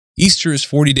Easter is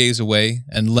 40 days away,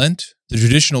 and Lent, the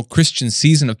traditional Christian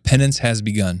season of penance, has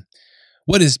begun.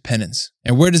 What is penance,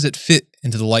 and where does it fit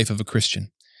into the life of a Christian?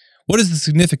 What is the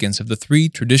significance of the three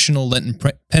traditional Lenten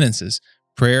penances,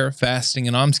 prayer, fasting,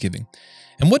 and almsgiving?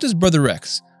 And what does Brother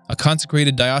Rex, a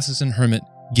consecrated diocesan hermit,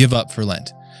 give up for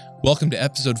Lent? Welcome to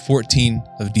episode 14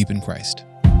 of Deep in Christ.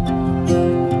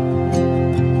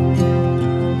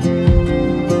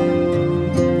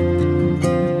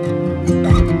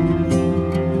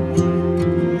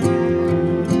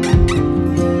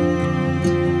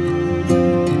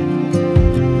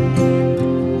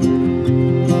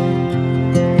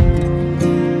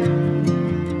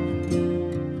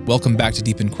 Welcome back to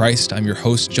Deep in Christ. I'm your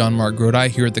host, John Mark Grodi,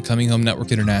 here at the Coming Home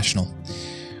Network International.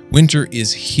 Winter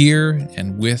is here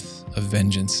and with a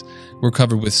vengeance. We're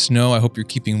covered with snow. I hope you're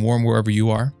keeping warm wherever you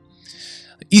are.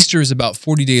 Easter is about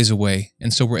 40 days away,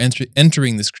 and so we're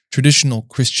entering this traditional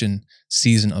Christian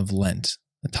season of Lent,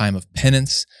 a time of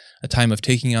penance, a time of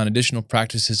taking on additional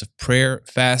practices of prayer,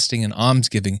 fasting, and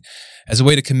almsgiving as a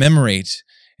way to commemorate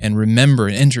and remember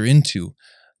and enter into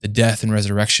the death and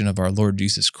resurrection of our Lord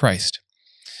Jesus Christ.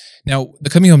 Now, the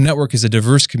Coming Home Network is a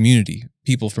diverse community,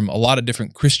 people from a lot of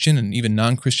different Christian and even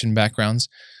non-Christian backgrounds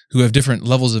who have different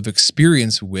levels of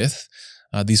experience with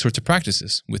these sorts of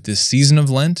practices, with this season of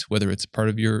Lent, whether it's part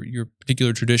of your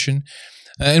particular tradition,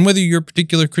 and whether your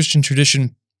particular Christian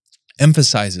tradition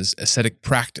emphasizes ascetic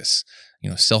practice,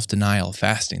 self-denial,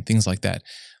 fasting, things like that.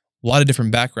 A lot of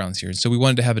different backgrounds here. So we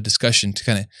wanted to have a discussion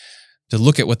to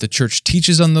look at what the church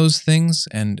teaches on those things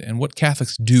and what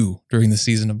Catholics do during the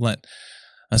season of Lent.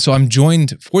 So I'm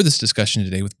joined for this discussion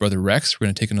today with Brother Rex. We're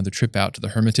going to take another trip out to the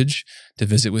Hermitage to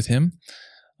visit with him.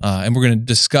 And we're going to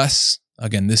discuss,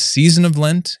 again, this season of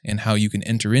Lent and how you can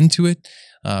enter into it,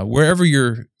 wherever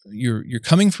you're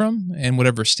coming from and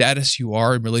whatever status you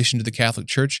are in relation to the Catholic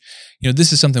Church.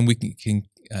 This is something we can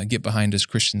get behind as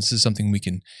Christians. This is something we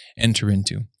can enter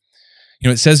into.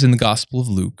 It says in the Gospel of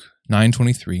Luke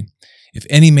 9:23, "If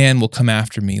any man will come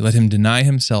after me, let him deny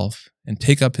himself and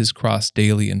take up his cross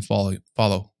daily and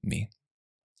follow me."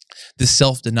 This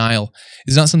self-denial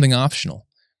is not something optional.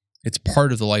 It's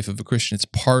part of the life of a Christian. It's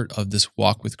part of this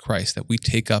walk with Christ, that we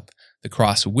take up the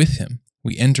cross with him.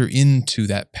 We enter into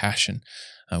that passion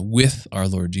with our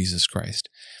Lord Jesus Christ.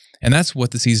 And that's what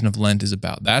the season of Lent is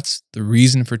about. That's the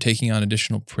reason for taking on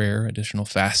additional prayer, additional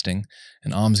fasting,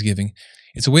 and almsgiving.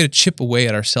 It's a way to chip away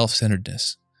at our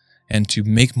self-centeredness and to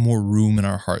make more room in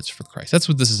our hearts for Christ. That's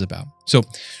what this is about. So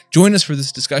join us for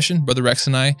this discussion, Brother Rex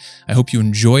and I. I hope you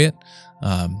enjoy it.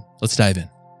 Let's dive in.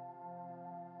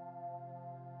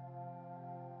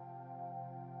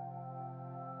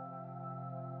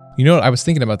 You know what? I was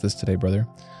thinking about this today, brother,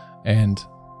 and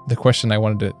the question I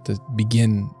wanted to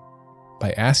begin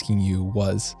by asking you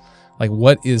was,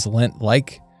 what is Lent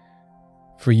like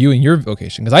for you in your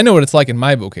vocation? Because I know what it's like in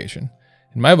my vocation.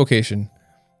 In my vocation,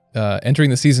 entering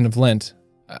the season of Lent,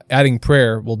 adding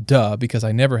prayer, because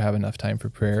I never have enough time for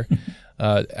prayer.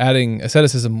 Adding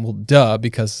asceticism,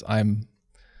 because I'm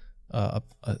a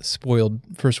spoiled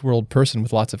first world person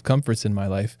with lots of comforts in my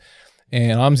life.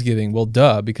 And almsgiving,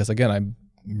 because again, I'm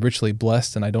richly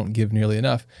blessed and I don't give nearly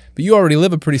enough. But you already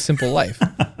live a pretty simple life.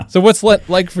 So what's Lent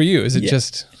like for you? Is it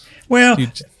just... Well...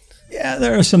 Yeah,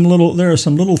 there are some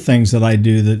little things that I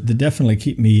do that definitely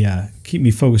keep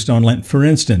me focused on Lent. For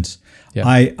instance, yeah.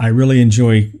 I really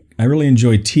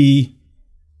enjoy tea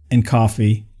and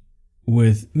coffee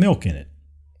with milk in it.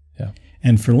 Yeah.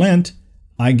 And for Lent,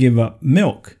 I give up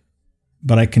milk,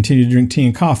 but I continue to drink tea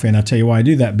and coffee. And I'll tell you why I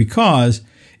do that. Because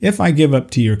if I give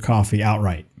up tea or coffee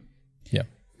outright, yeah,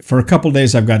 for a couple of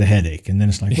days I've got a headache, and then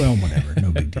it's like, well, whatever,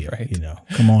 no big deal. Right.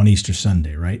 Come on Easter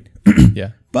Sunday, right?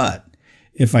 Yeah. But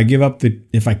if I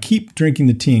keep drinking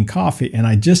the tea and coffee and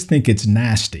I just think it's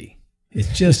nasty,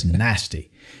 it's just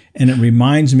nasty. And it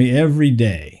reminds me every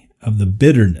day of the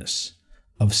bitterness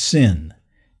of sin.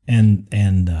 And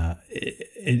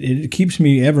it keeps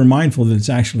me ever mindful that it's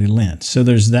actually Lent. So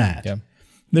there's that. Yeah.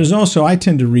 There's also, I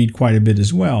tend to read quite a bit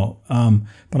as well,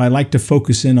 but I like to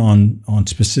focus in on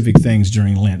specific things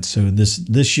during Lent. So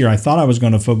this year I thought I was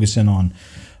going to focus in on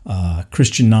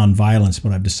Christian nonviolence,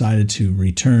 but I've decided to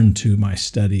return to my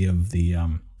study of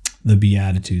the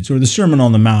Beatitudes, or the Sermon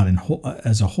on the Mount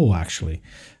as a whole, actually.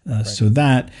 Right. So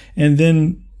that, and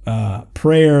then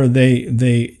prayer.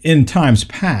 They in times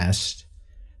past,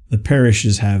 the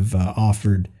parishes have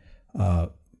offered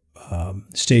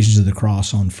Stations of the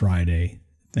Cross on Friday,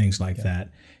 things like that,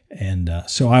 and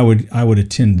so I would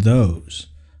attend those.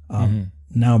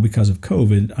 Now, because of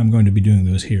COVID, I'm going to be doing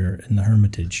those here in the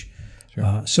Hermitage.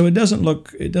 Sure. So it doesn't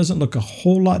look a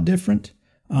whole lot different.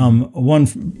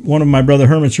 One of my brother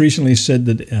hermits recently said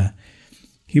that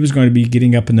he was going to be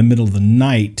getting up in the middle of the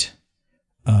night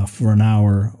for an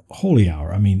hour, holy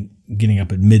hour. I mean, getting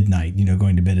up at midnight,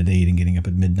 going to bed at 8 and getting up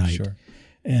at midnight. Sure.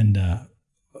 And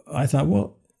I thought,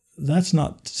 well, that's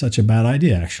not such a bad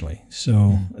idea, actually.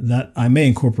 So that I may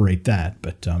incorporate that.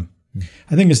 But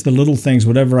I think it's the little things,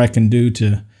 whatever I can do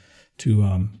to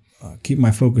keep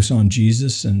my focus on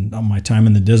Jesus and on my time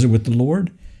in the desert with the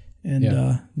Lord.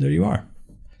 And there you are.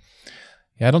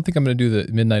 Yeah, I don't think I'm going to do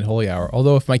the midnight holy hour.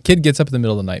 Although if my kid gets up in the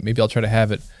middle of the night, maybe I'll try to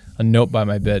have it a note by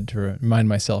my bed to remind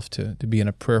myself to be in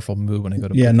a prayerful mood when I go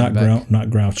to bed. Yeah, not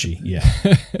grouchy. Yeah.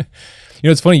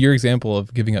 It's funny, your example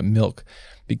of giving up milk,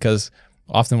 because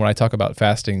often when I talk about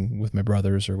fasting with my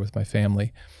brothers or with my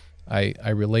family, I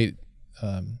relate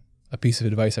a piece of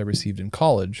advice I received in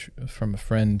college from a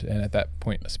friend, and at that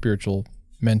point, a spiritual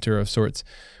mentor of sorts.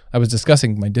 I was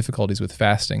discussing my difficulties with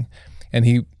fasting,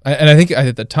 and I think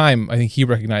at the time, I think he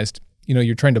recognized,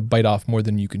 you're trying to bite off more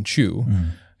than you can chew.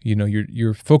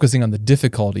 You're focusing on the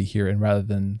difficulty here, and rather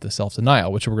than the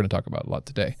self-denial, which we're going to talk about a lot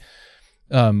today.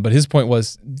 But his point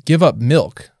was, give up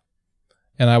milk.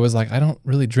 And I was like, I don't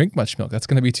really drink much milk. That's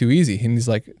going to be too easy. And he's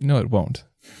like, no, it won't.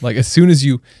 Like, as soon as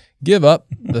you give up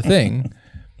the thing,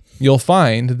 you'll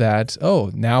find that,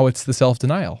 now it's the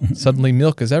self-denial. Suddenly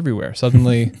milk is everywhere.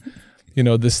 Suddenly,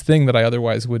 this thing that I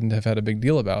otherwise wouldn't have had a big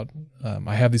deal about,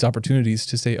 I have these opportunities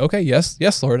to say, okay,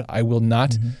 yes, Lord, I will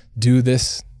not do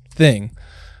this thing.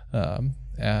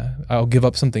 I'll give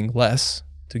up something less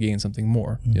to gain something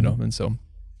more, and so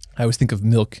I always think of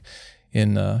milk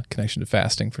in connection to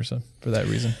fasting for that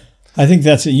reason. I think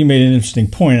you made an interesting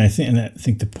point. I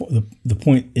think the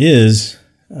point is,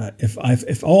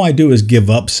 if all I do is give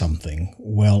up something,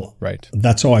 well, right.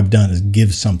 That's all I've done is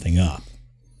give something up.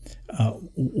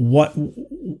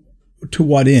 To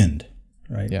what end,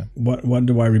 right? Yeah. What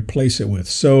do I replace it with?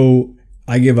 So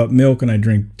I give up milk and I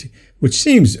drink tea, which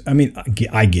seems,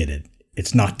 I get it.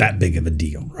 It's not that big of a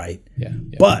deal, right? Yeah.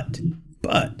 But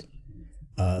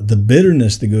the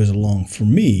bitterness that goes along for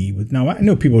me now I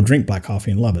know people drink black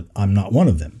coffee and love it. I'm not one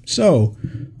of them. So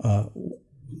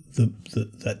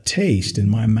that taste in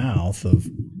my mouth of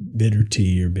bitter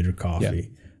tea or bitter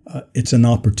coffee, it's an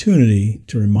opportunity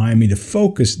to remind me to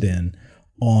focus then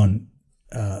on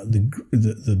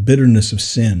the bitterness of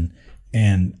sin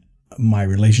and my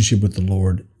relationship with the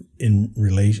Lord in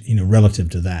relation, relative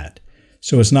to that.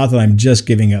 So it's not that I'm just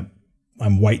giving up,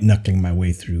 I'm white knuckling my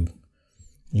way through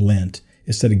Lent.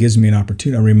 It's that it gives me an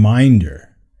opportunity, a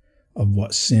reminder of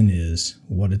what sin is,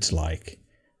 what it's like,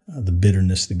 the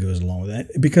bitterness that goes along with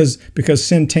that. Because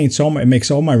sin taints it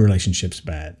makes all my relationships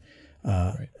bad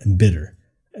and bitter.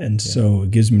 And so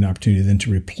it gives me an opportunity then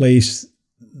to replace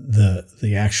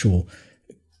the actual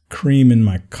cream in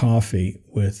my coffee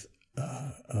with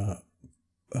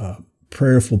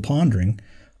prayerful pondering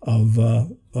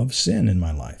of sin in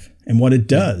my life and what it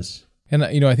does. And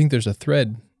I think there's a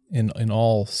thread in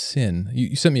all sin.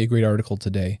 You sent me a great article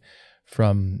today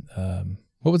from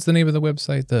what was the name of the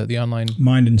website? The online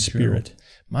Mind and Spirit.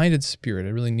 Mind and Spirit,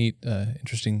 a really neat,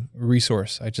 interesting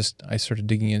resource. I started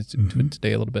digging into it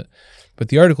today a little bit. But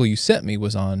the article you sent me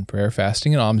was on prayer,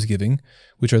 fasting, and almsgiving,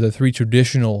 which are the three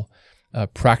traditional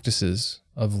practices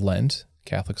of Lent.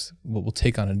 Catholics will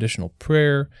take on additional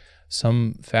prayer,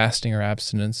 some fasting or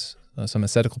abstinence, some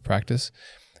ascetical practice,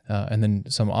 and then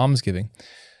some almsgiving.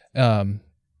 And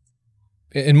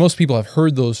most people have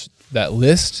heard that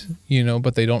list,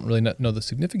 but they don't really know the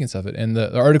significance of it. And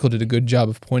the article did a good job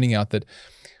of pointing out that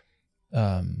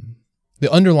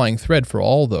the underlying thread for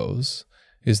all those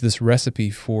is this recipe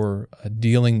for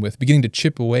beginning to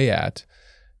chip away at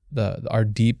our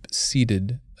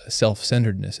deep-seated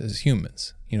self-centeredness as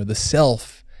humans. The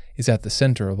self is at the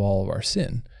center of all of our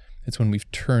sin. It's when we've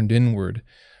turned inward.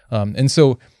 And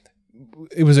so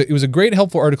it was a great,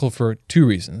 helpful article for two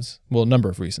reasons. Well, a number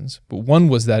of reasons. But one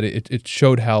was that it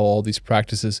showed how all these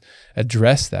practices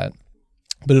address that.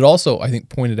 But it also, I think,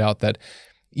 pointed out that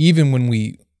even when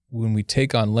we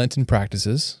take on Lenten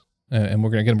practices, and we're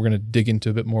going to dig into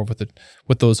a bit more of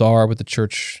what those are, what the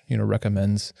church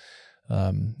recommends,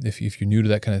 if you're new to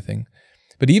that kind of thing.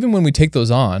 But even when we take those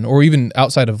on, or even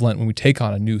outside of Lent, when we take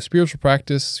on a new spiritual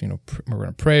practice, we're going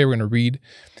to pray, we're going to read,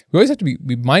 we always have to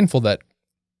be mindful that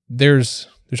there's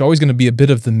always going to be a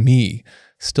bit of the me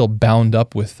still bound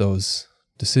up with those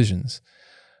decisions,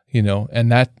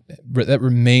 and that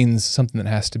remains something that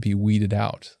has to be weeded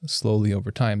out slowly over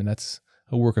time, and that's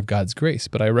a work of God's grace.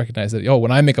 But I recognize that,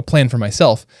 when I make a plan for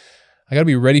myself, I got to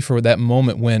be ready for that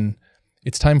moment when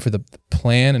it's time for the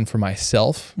plan and for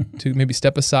myself to maybe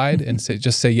step aside and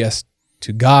say yes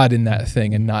to God in that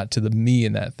thing and not to the me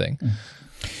in that thing.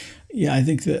 Yeah, I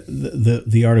think that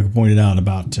the article pointed out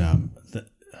about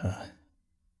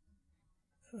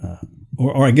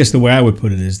or I guess the way I would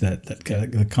put it is that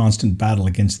the constant battle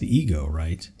against the ego,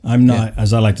 right? I'm not,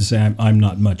 as I like to say, I'm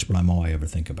not much, but I'm all I ever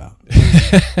think about.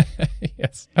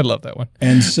 Yes, I love that one.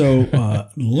 And so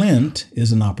Lent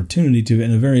is an opportunity to,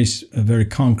 in a very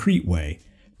concrete way,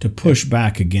 to push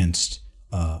back against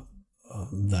the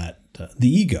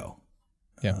ego,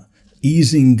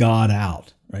 easing God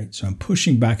out, right? So I'm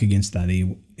pushing back against that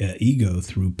ego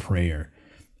through prayer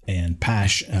and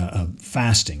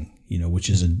fasting, which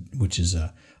is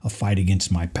a fight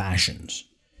against my passions.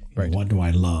 Right. What do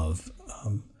I love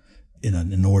in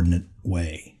an inordinate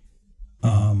way?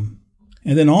 And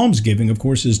then almsgiving, of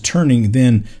course, is turning.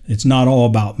 Then it's not all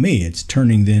about me. It's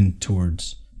turning then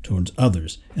towards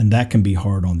others, and that can be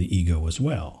hard on the ego as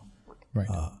well. Right.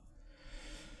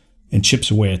 And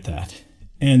chips away at that.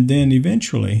 And then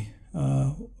eventually,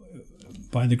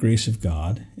 by the grace of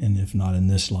God, and if not in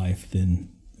this life, then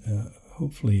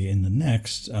hopefully in the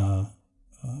next,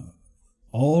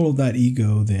 all of that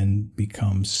ego then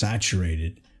becomes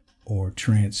saturated or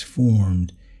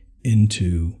transformed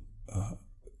into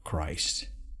Christ.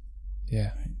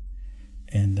 Yeah.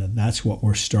 And that's what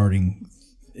we're starting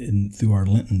through our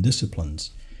Lenten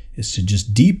disciplines, is to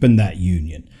just deepen that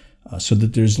union so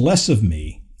that there's less of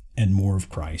me and more of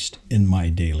Christ in my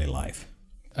daily life.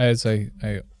 As I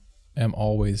am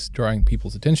always drawing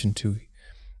people's attention to,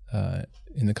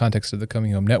 in the context of the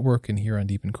Coming Home Network and here on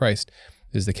Deep in Christ,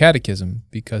 is the Catechism,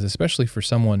 because especially for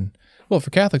for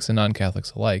Catholics and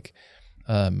non-Catholics alike,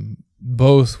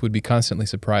 both would be constantly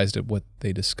surprised at what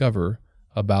they discover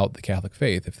about the Catholic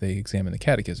faith if they examine the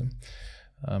Catechism.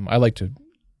 I like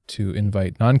to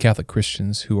invite non-Catholic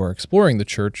Christians who are exploring the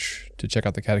Church to check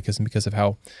out the Catechism because of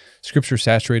how Scripture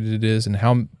saturated it is and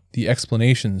how the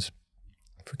explanations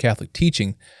for Catholic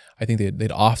teaching, I think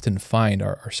they'd often find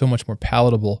are so much more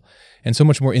palatable and so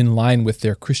much more in line with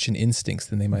their Christian instincts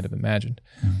than they might have imagined.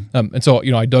 Mm-hmm. And so,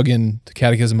 I dug into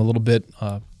Catechism a little bit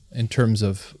in terms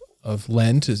of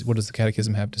Lent. What does the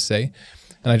Catechism have to say?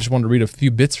 And I just wanted to read a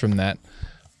few bits from that.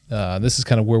 This is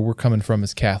kind of where we're coming from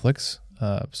as Catholics.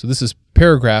 So this is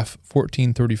paragraph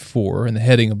 1434, and the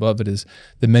heading above it is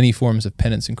the many forms of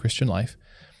penance in Christian life.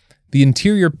 The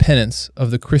interior penance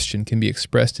of the Christian can be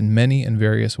expressed in many and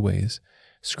various ways.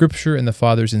 Scripture and the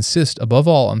Fathers insist above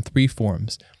all on three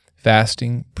forms: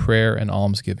 fasting, prayer, and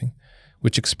almsgiving,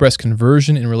 which express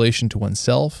conversion in relation to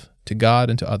oneself, to God,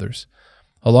 and to others.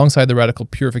 Alongside the radical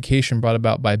purification brought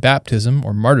about by baptism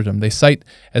or martyrdom, they cite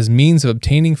as means of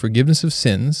obtaining forgiveness of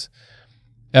sins,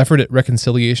 effort at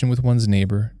reconciliation with one's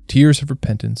neighbor, tears of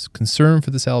repentance, concern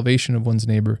for the salvation of one's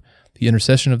neighbor, the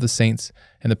intercession of the saints,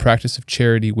 and the practice of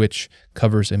charity, which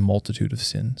covers a multitude of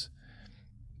sins.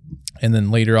 And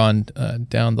then later on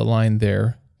down the line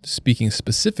there, speaking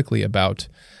specifically about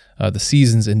the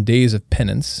seasons and days of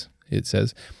penance, it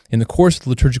says, in the course of the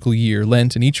liturgical year,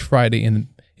 Lent, and each Friday in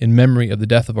memory of the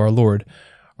death of our Lord,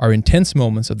 are intense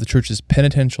moments of the Church's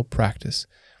penitential practice.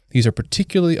 These are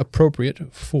particularly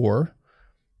appropriate for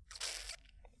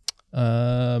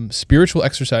spiritual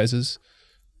exercises,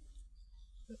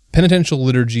 penitential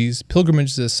liturgies,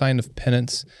 pilgrimages as a sign of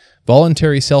penance,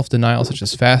 voluntary self-denial such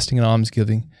as fasting and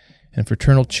almsgiving, and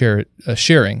fraternal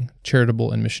sharing,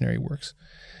 charitable and missionary works.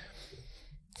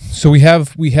 So we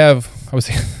have. I was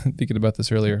thinking about this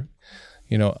earlier.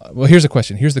 Well, here's a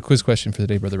question. Here's the quiz question for the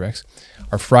day, Brother Rex.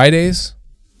 Are Fridays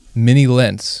mini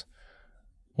Lents,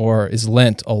 or is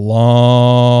Lent a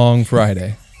long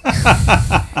Friday?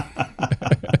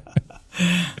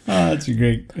 That's a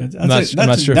great. I'm not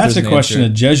sure that's a question a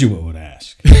Jesuit would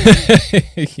ask.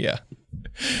 Yeah.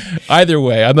 Either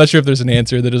way, I'm not sure if there's an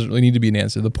answer. There doesn't really need to be an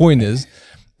answer. The point is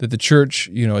that the Church,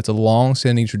 it's a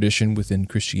long-standing tradition within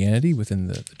Christianity, within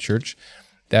the Church,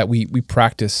 that we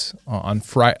practice on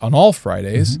all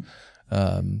Fridays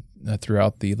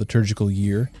throughout the liturgical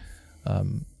year,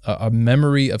 a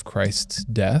memory of Christ's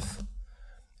death,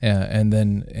 and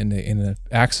then in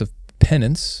acts of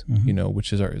penance,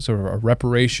 which is our sort of a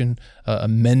reparation, a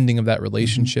mending of that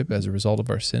relationship as a result of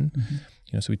our sin.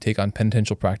 So we take on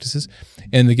penitential practices,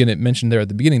 and again, it mentioned there at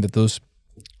the beginning that the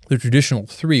traditional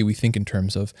three we think in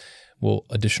terms of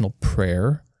additional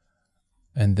prayer,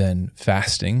 and then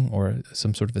fasting or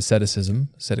some sort of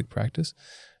ascetic practice,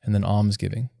 and then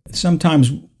almsgiving.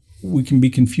 Sometimes we can be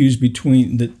confused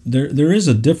between there is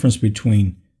a difference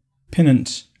between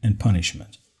penance and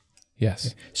punishment.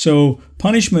 Yes. So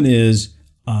punishment is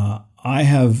I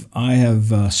have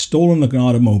stolen an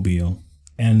automobile,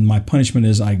 and my punishment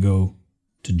is I go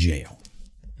to jail.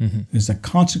 It's a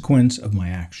consequence of my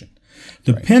action.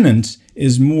 The penance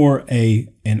is more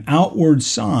an outward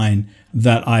sign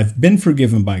that I've been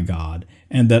forgiven by God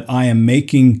and that I am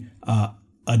making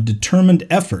a determined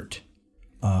effort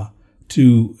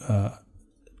to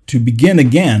begin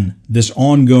again this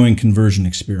ongoing conversion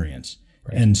experience.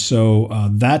 Right. And so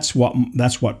that's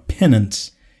what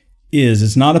penance is.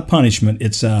 It's not a punishment.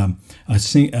 It's a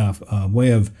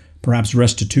way of perhaps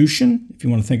restitution, if you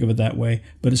want to think of it that way,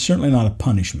 but it's certainly not a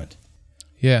punishment.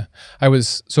 Yeah.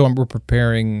 We're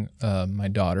preparing my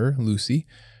daughter, Lucy,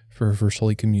 for her first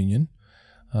Holy Communion.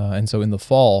 And so in the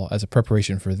fall, as a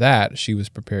preparation for that, she was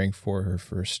preparing for her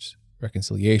first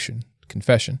reconciliation,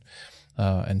 confession.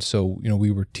 And so,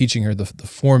 we were teaching her the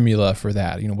formula for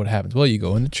that. What happens? Well, you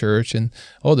go into church and,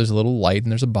 there's a little light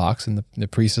and there's a box and the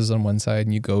priest is on one side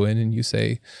and you go in and you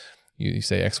say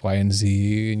X, Y, and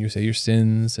Z and you say your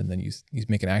sins and then you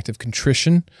make an act of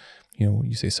contrition.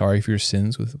 You say sorry for your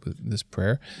sins with this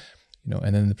prayer,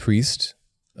 and then the priest,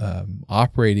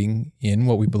 operating in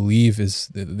what we believe is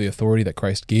the authority that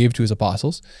Christ gave to his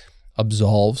apostles,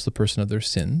 absolves the person of their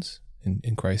sins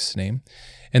in Christ's name,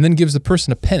 and then gives the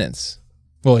person a penance.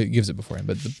 Well, he gives it beforehand,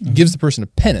 but gives the person a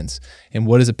penance. And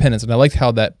what is a penance? And I liked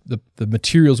how that the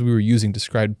materials we were using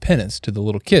described penance to the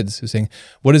little kids, who saying,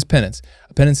 what is penance?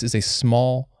 A penance is a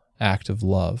small act of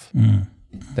love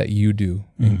that you do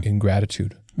in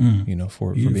gratitude.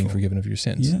 For being forgiven of your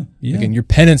sins. Yeah. Again, your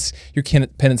penance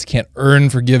can't earn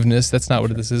forgiveness. That's not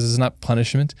what this is. This is not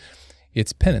punishment.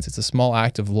 It's penance. It's a small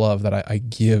act of love that I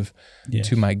give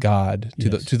to my God,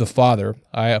 to the Father.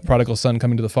 A prodigal son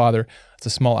coming to the Father. It's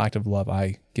a small act of love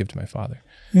I give to my Father.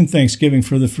 And thanksgiving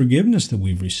for the forgiveness that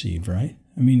we've received, right?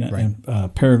 I mean,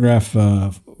 right. Paragraph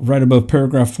right above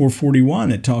paragraph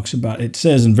 441, it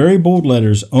says in very bold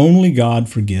letters, only God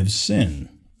forgives sin.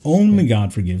 Only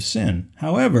God forgives sin.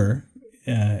 However,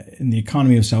 in the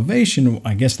economy of salvation,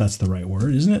 I guess that's the right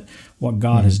word, isn't it? What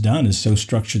God has done is so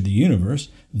structured the universe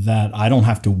that I don't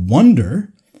have to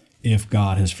wonder if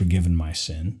God has forgiven my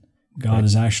sin. God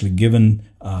has actually given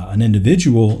an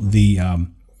individual the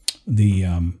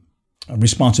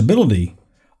responsibility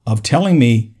of telling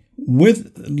me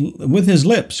with his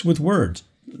lips, with words,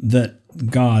 that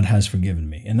God has forgiven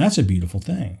me. And that's a beautiful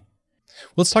thing.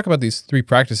 Let's talk about these three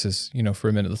practices, for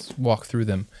a minute. Let's walk through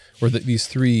them, or these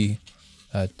three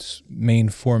main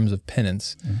forms of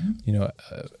penance.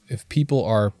 If people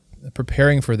are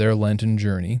preparing for their Lenten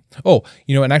journey.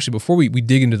 And actually, before we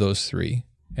dig into those three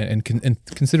and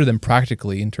consider them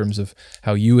practically in terms of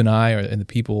how you and I and the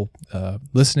people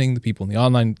listening, the people in the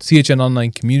CHN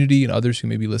online community, and others who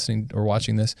may be listening or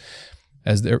watching this,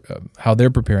 as how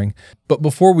they're preparing. But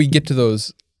before we get to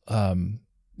those.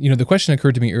 The question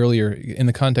occurred to me earlier in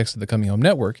the context of the Coming Home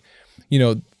Network.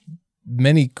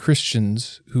 Many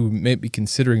Christians who may be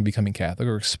considering becoming Catholic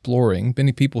or exploring,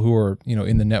 many people who are,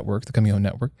 in the network, the Coming Home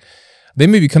Network, they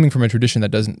may be coming from a tradition that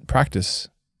doesn't practice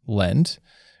Lent,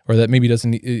 or that maybe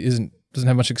doesn't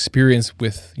have much experience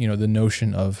with, the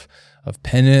notion of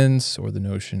penance or the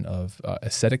notion of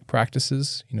ascetic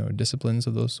practices, disciplines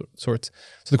of those sorts.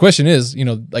 So the question is,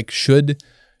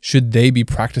 should they be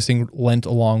practicing Lent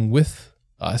along with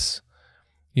us?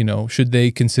 Should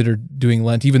they consider doing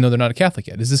Lent even though they're not a Catholic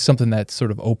yet? Is this something that's sort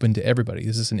of open to everybody?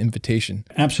 Is this an invitation?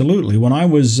 Absolutely. When I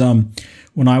was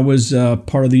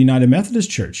part of the United Methodist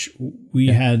Church, we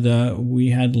had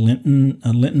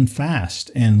Lenten fast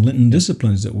and Lenten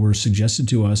disciplines that were suggested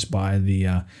to us by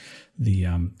the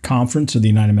conference of the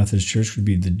United Methodist Church, would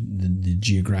be the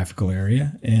geographical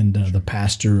area, and the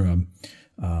pastor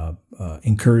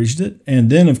encouraged it. And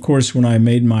then, of course, when I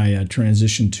made my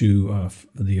transition to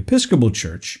the Episcopal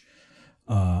Church,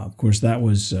 of course, that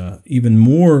was even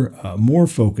more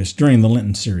focused during the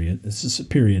Lenten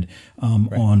period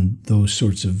on those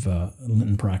sorts of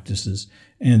Lenten practices.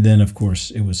 And then, of course,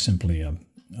 it was simply a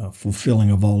fulfilling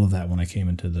of all of that when I came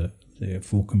into the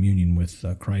full communion with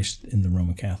Christ in the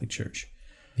Roman Catholic Church.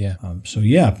 Yeah.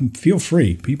 Feel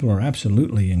free. People are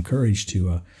absolutely encouraged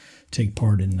to take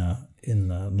part in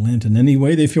Lent in any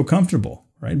way they feel comfortable,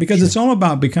 right? Because it's all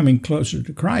about becoming closer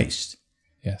to Christ.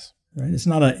 Yes. Right? It's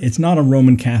not a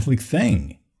Roman Catholic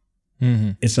thing.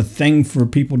 Mm-hmm. It's a thing for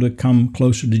people to come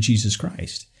closer to Jesus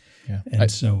Christ. Yeah.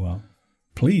 And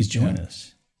please join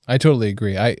us. I totally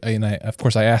agree. I of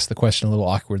course I asked the question a little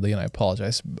awkwardly, and I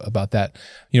apologize about that.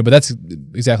 But that's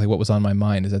exactly what was on my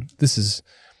mind, is that there's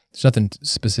nothing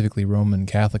specifically Roman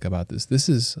Catholic about this. This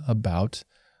is about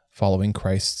following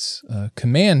Christ's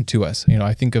command to us.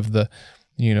 I think of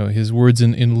his words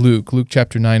in Luke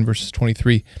chapter 9, verses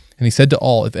 23. And he said to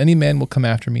all, if any man will come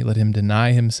after me, let him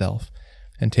deny himself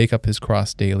and take up his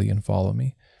cross daily and follow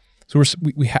me. So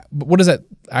but what does that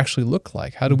actually look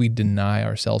like? How do we deny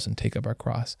ourselves and take up our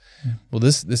cross? Yeah. Well,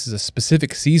 this is a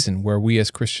specific season where we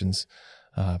as Christians,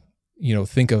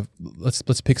 think of,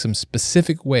 let's pick some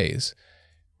specific ways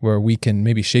where we can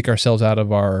maybe shake ourselves out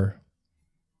of our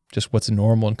just what's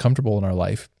normal and comfortable in our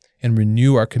life, and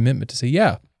renew our commitment to say,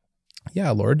 yeah,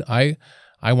 Lord, I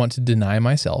want to deny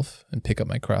myself and pick up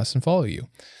my cross and follow you.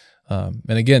 And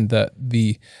again,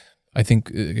 I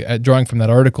think drawing from that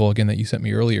article again that you sent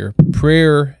me earlier,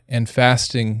 prayer and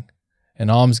fasting and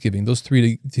almsgiving, those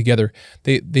three together,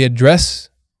 they bring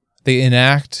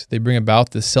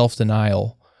about this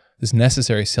self-denial, this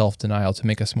necessary self-denial to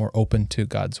make us more open to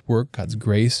God's work, God's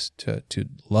grace, to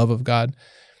love of God.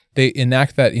 They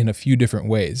enact that in a few different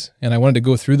ways. And I wanted to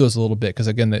go through those a little bit because,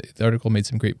 again, the article made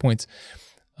some great points.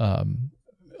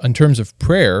 In terms of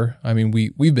prayer, I mean,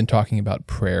 we've been talking about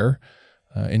prayer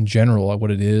in general,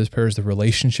 what it is. Prayer is the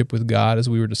relationship with God, as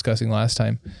we were discussing last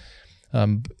time.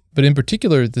 But in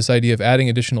particular, this idea of adding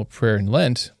additional prayer in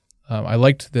Lent, I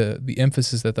liked the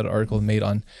emphasis that article made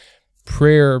on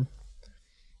prayer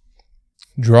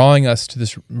drawing us to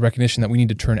this recognition that we need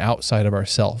to turn outside of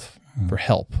ourselves for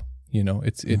help. You know,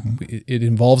 it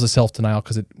involves a self-denial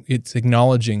because it's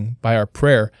acknowledging by our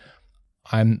prayer,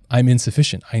 I'm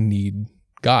insufficient. I need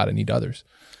God. I need others.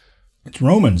 It's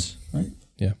Romans, right?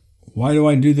 Yeah. Why do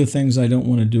I do the things I don't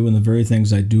want to do, and the very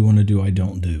things I do want to do, I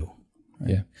don't do?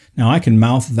 Right? Yeah. Now, I can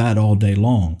mouth that all day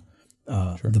long.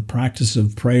 Sure. The practice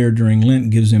of prayer during Lent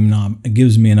gives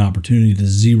me an opportunity to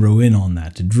zero in on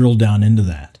that, to drill down into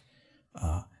that,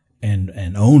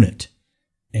 and own it,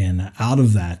 and out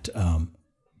of that,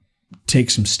 take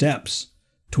some steps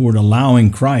toward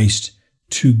allowing Christ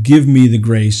to give me the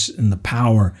grace and the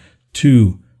power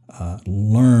to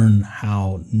learn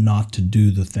how not to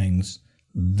do the things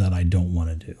that I don't want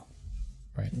to do.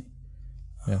 Right.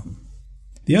 Yeah.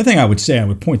 The other thing I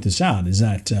would point this out is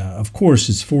that, of course,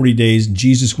 it's 40 days.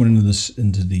 Jesus went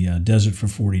into the desert for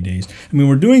 40 days. I mean,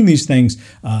 we're doing these things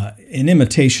in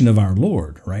imitation of our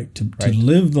Lord, right? To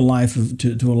live the life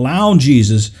to allow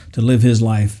Jesus to live his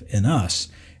life in us.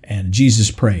 And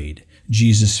Jesus prayed.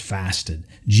 Jesus fasted.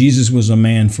 Jesus was a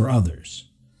man for others.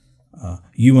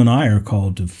 You and I are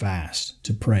called to fast,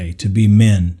 to pray, to be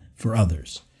men for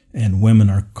others. And women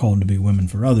are called to be women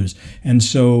for others. And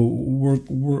so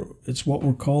it's what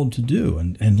we're called to do.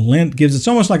 And Lent gives, it's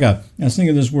almost like I was thinking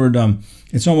of this word,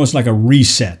 it's almost like a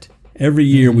reset. Every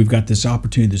year we've got this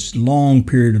opportunity, this long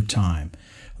period of time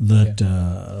that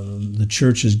the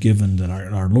church has given, that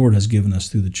our Lord has given us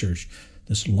through the church,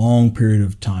 this long period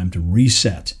of time to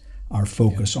reset our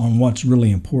focus on what's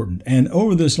really important. And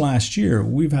over this last year,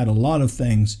 we've had a lot of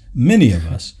things, many of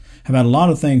us have had a lot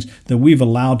of things that we've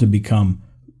allowed to become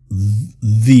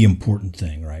the important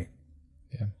thing, right?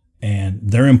 Yeah. And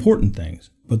they're important things,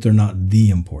 but they're not the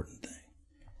important thing.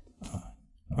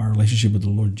 Our relationship with the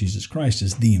Lord Jesus Christ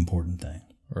is the important thing.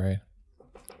 Right.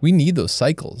 We need those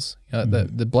cycles.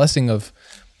 The blessing of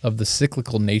the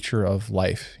cyclical nature of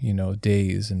life,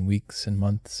 days and weeks and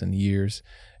months and years.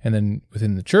 And then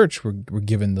within the church, we're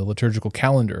given the liturgical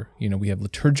calendar. We have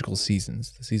liturgical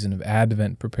seasons, the season of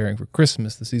Advent preparing for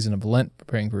Christmas, the season of Lent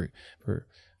preparing for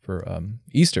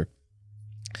Easter.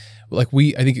 I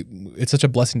think it's such a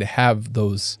blessing to have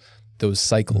those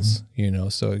cycles,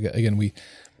 So again,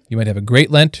 you might have a great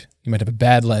Lent, you might have a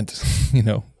bad Lent,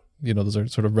 those are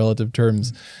sort of relative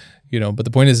terms, but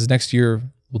the point is next year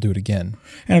we'll do it again.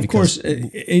 And of course,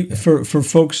 for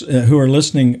folks who are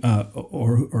listening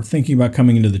or thinking about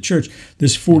coming into the church,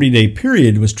 this 40-day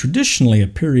period was traditionally a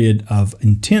period of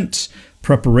intense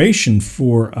preparation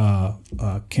for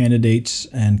candidates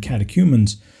and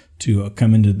catechumens to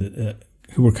come into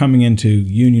who were coming into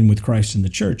union with Christ in the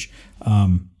church.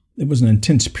 It was an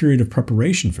intense period of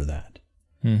preparation for that.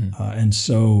 Mm-hmm. And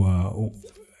so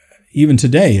even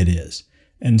today it is.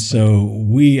 And so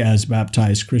we as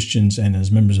baptized Christians and as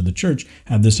members of the church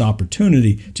have this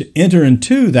opportunity to enter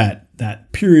into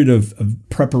that period of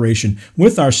preparation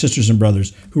with our sisters and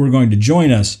brothers who are going to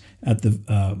join us at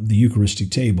the Eucharistic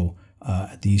table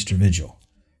at the Easter Vigil.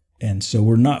 And so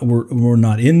we're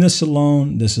not in this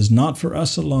alone. This is not for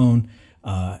us alone.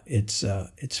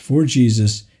 It's for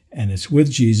Jesus, and it's with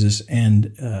Jesus,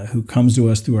 and who comes to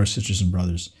us through our sisters and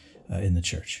brothers in the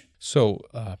church. So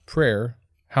prayer.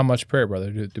 How much prayer,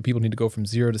 brother? Do people need to go from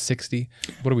 0 to 60?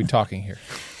 What are we talking here?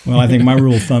 Well, I think my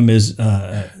rule of thumb is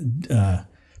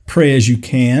pray as you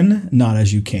can, not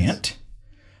as you can't.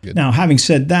 Good. Now, having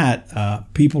said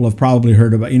that, people have probably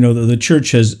heard about, the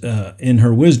church has, in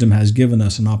her wisdom, has given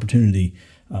us an opportunity,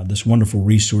 this wonderful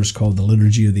resource called the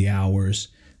Liturgy of the Hours,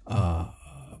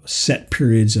 set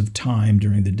periods of time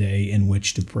during the day in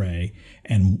which to pray,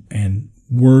 and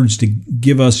words to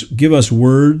give us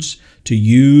words to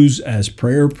use as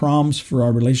prayer prompts for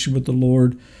our relationship with the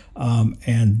Lord.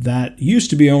 And that used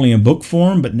to be only in book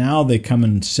form, but now they come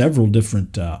in several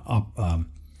different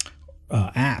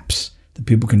apps that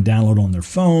people can download on their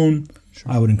phone.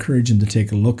 I would encourage them to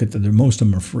take a look at most of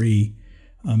them are free.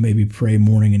 Maybe pray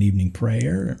morning and evening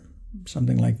prayer,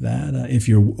 something like that. If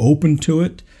you're open to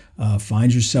it,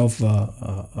 find yourself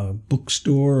a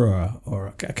bookstore or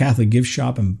a Catholic gift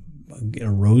shop and get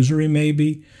a rosary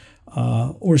maybe,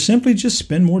 or simply just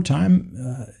spend more time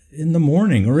in the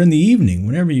morning or in the evening,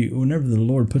 whenever the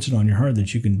Lord puts it on your heart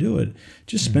that you can do it.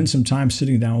 Just spend some time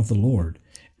sitting down with the Lord,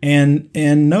 and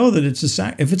know that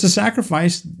if it's a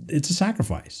sacrifice, it's a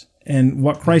sacrifice. And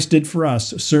what Christ did for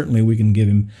us, certainly we can give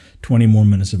him 20 more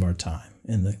minutes of our time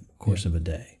in the course of a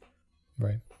day.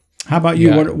 Right. How about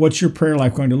you? What's your prayer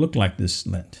life going to look like this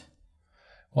Lent?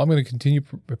 Well, I'm going to continue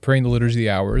praying the Liturgy of the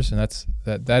Hours, and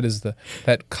that is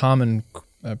that common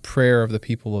prayer of the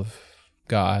people of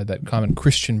God, that common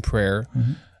Christian prayer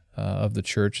of the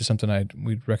Church is something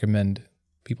we'd recommend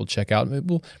people check out.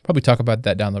 We'll probably talk about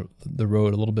that down the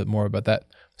road a little bit more, about that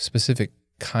specific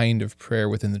kind of prayer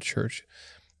within the Church.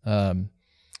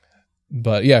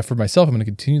 But yeah, for myself, I'm going to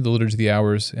continue the Liturgy of the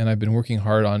Hours, and I've been working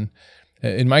hard on,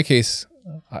 in my case,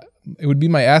 it would be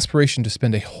my aspiration to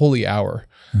spend a holy hour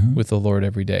with the Lord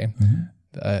every day.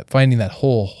 Finding that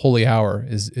whole holy hour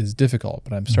is difficult,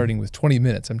 but I'm starting with 20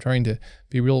 minutes. I'm trying to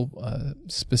be real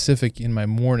specific in my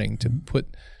morning to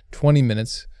put 20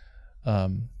 minutes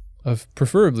of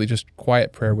preferably just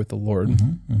quiet prayer with the Lord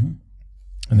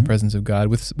in the presence of God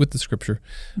with the Scripture,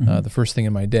 the first thing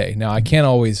in my day. Now, I can't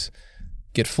always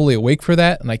get fully awake for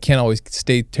that, and I can't always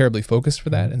stay terribly focused for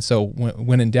that. And so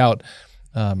when in doubt,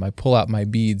 I pull out my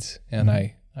beads and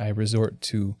I resort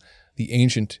to the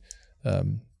ancient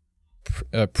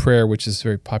prayer, which is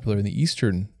very popular in the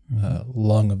Eastern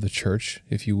lung of the Church,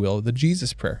 if you will, the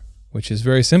Jesus prayer, which is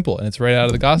very simple, and it's right out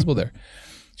of the Gospel there.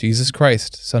 Jesus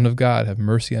Christ, Son of God, have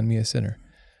mercy on me, a sinner.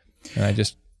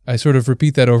 And I sort of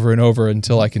repeat that over and over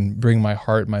until I can bring my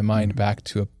heart, my mind back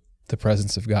to the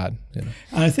presence of God. You know?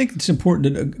 I think it's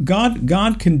important that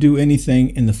God can do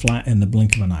anything in the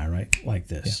blink of an eye, right? Like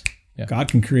this. Yeah. God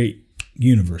can create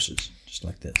universes just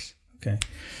like this. Okay,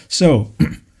 so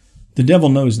the devil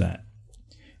knows that,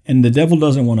 and the devil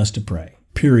doesn't want us to pray.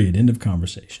 Period. End of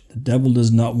conversation. The devil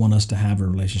does not want us to have a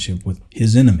relationship with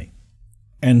his enemy,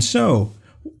 and so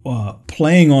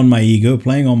playing on my ego,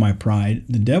 playing on my pride,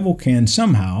 the devil can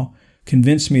somehow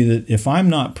convince me that if I'm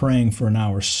not praying for an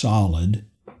hour solid,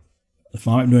 if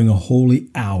I'm not doing a holy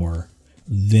hour,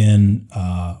 then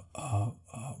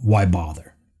why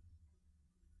bother?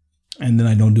 And then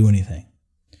I don't do anything.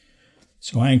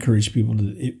 So I encourage people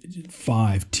to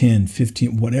 5, 10,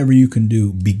 15, whatever you can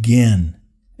do, begin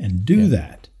and do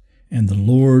that. And the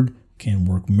Lord can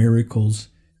work miracles.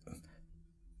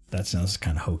 That sounds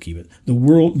kind of hokey, but the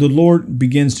Lord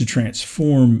begins to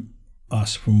transform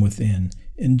us from within,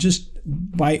 and just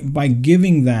by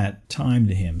giving that time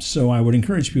to Him. So I would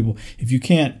encourage people, if you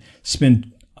can't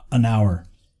spend an hour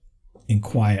in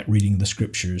quiet reading the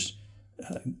Scriptures,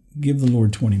 give the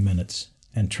Lord 20 minutes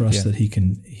and trust that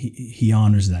He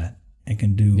honors that and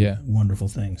can do wonderful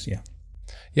things.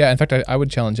 Yeah. In fact, I would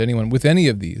challenge anyone with any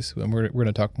of these. And we're going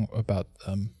to talk about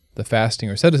the fasting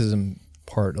or asceticism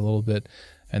part a little bit,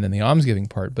 and then the almsgiving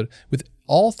part. But with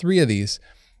all three of these,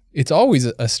 it's always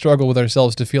a struggle with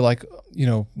ourselves to feel like,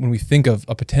 when we think of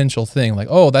a potential thing, like,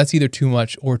 oh, that's either too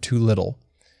much or too little.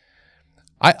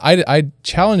 I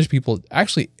challenge people,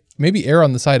 actually, maybe err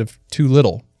on the side of too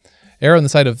little. Err on the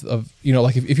side of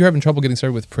like if you're having trouble getting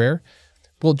started with prayer,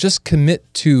 well, just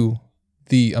commit to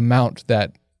the amount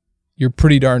that you're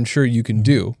pretty darn sure you can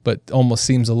do, but almost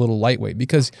seems a little lightweight,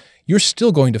 because you're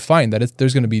still going to find that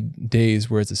there's going to be days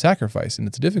where it's a sacrifice and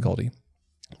it's a difficulty.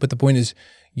 But the point is,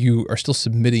 you are still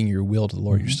submitting your will to the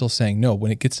Lord. You're still saying, no,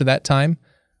 when it gets to that time,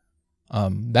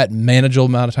 that manageable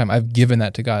amount of time, I've given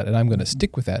that to God, and I'm going to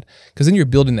stick with that. Because then you're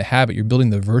building the habit, you're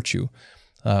building the virtue.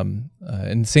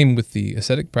 And same with the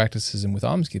ascetic practices and with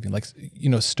almsgiving. Like,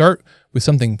 start with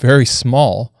something very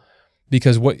small,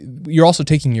 because you're also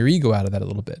taking your ego out of that a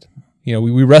little bit.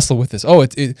 We wrestle with this. Oh,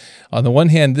 it on the one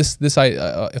hand,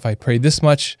 if I pray this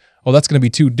much, oh, that's going to be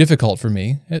too difficult for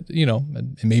me.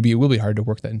 And maybe it will be hard to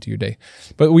work that into your day.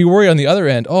 But we worry on the other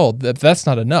end, oh, that's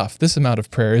not enough. This amount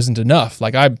of prayer isn't enough.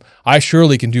 Like I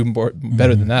surely can do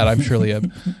better than that. I'm surely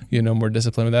more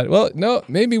disciplined with that. Well, no,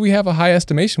 maybe we have a high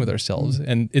estimation with ourselves,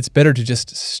 and it's better to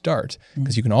just start,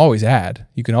 because you can always add.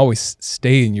 You can always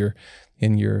stay in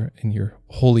your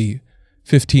holy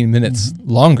 15 minutes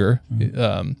longer.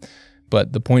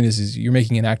 But the point is you're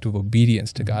making an act of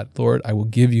obedience to God. Lord, I will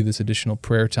give you this additional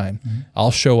prayer time.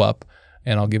 I'll show up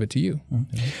and I'll give it to you.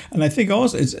 And I think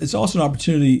also it's also an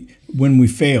opportunity when we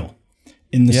fail,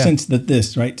 in the sense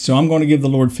that right? So I'm going to give the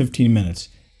Lord 15 minutes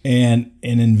and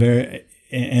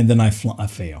then I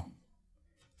fail.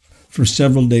 for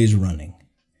several days running.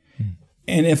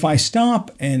 And if I stop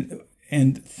and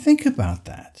think about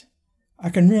that, I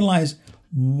can realize,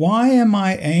 why am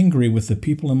I angry with the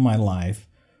people in my life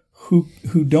who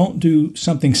don't do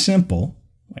something simple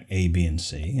like A, B, and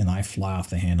C, and I fly off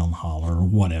the handle and holler or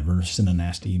whatever, send a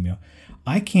nasty email?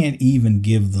 I can't even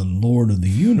give the Lord of the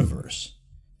universe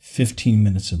 15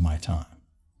 minutes of my time.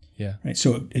 Yeah. Right.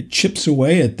 So it chips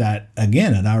away at that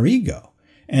again, at our ego,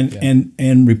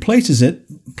 and replaces it,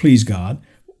 please God,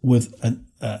 with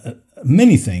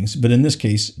many things, but in this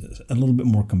case, a little bit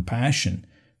more compassion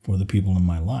for the people in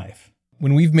my life.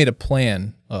 When we've made a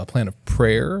plan of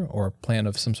prayer or a plan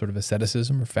of some sort of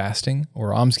asceticism or fasting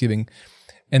or almsgiving,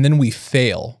 and then we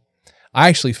fail, I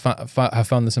actually have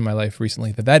found this in my life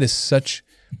recently, that is such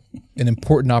an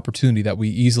important opportunity that we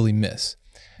easily miss.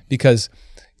 Because,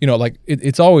 like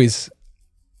it's always,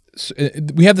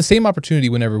 we have the same opportunity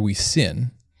whenever we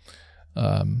sin.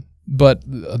 But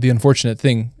the unfortunate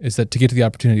thing is that to get to the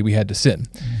opportunity, we had to sin.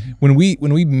 Mm-hmm.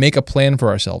 When we make a plan for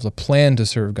ourselves, a plan to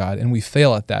serve God, and we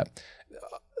fail at that,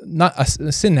 a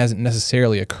sin hasn't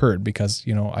necessarily occurred because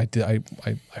I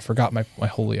forgot my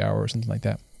holy hour or something like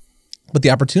that. But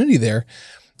the opportunity there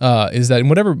is that in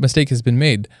whatever mistake has been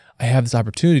made, I have this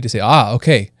opportunity to say,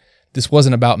 okay, this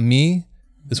wasn't about me.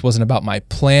 This wasn't about my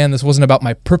plan. This wasn't about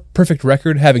my perfect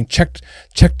record, having checked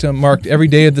marked every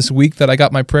day of this week that I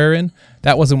got my prayer in.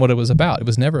 That wasn't what it was about. It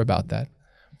was never about that.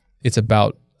 It's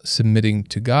about submitting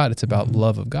to God. It's about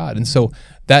love of God. And so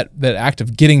that act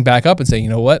of getting back up and saying, you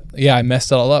know what? Yeah, I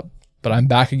messed it all up, but I'm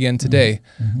back again today.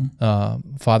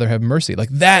 Father, have mercy. Like,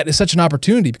 that is such an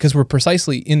opportunity, because we're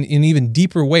precisely in an even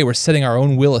deeper way, we're setting our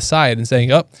own will aside and saying,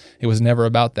 it was never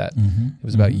about that. It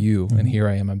was about you. And here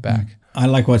I am, I'm back. I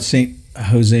like what St.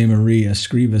 Jose Maria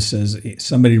Escriva says.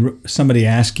 Somebody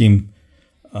asked him,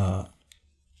 I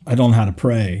don't know how to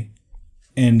pray.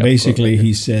 And basically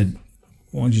he said,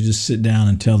 why don't you just sit down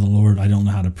and tell the Lord, I don't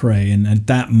know how to pray. And at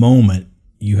that moment,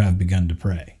 you have begun to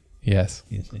pray. Yes.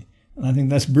 You see? And I think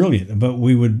that's brilliant. But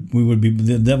we would be,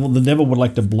 the devil would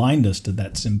like to blind us to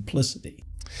that simplicity.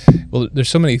 Well, there's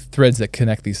so many threads that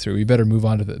connect these three. We better move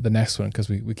on to the next one, because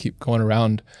we keep going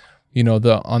around.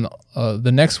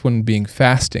 The next one being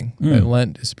fasting.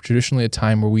 Lent is traditionally a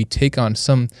time where we take on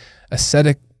some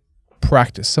ascetic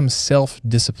practice, some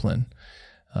self-discipline.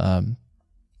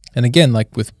 And again,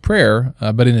 like with prayer,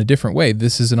 but in a different way,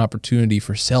 this is an opportunity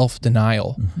for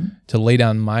self-denial, to lay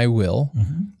down my will,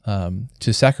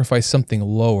 to sacrifice something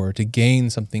lower, to gain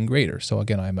something greater. So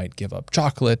again, I might give up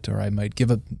chocolate, or I might give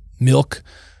up milk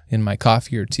in my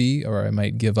coffee or tea, or I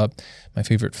might give up my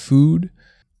favorite food.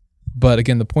 But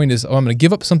again, the point is, I'm going to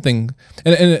give up something.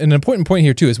 And an important point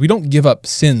here, too, is we don't give up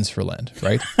sins for Lent,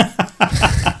 right?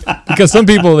 Because some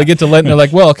people, they get to Lent and they're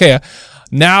like, well, okay,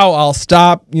 now I'll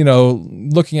stop,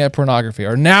 looking at pornography,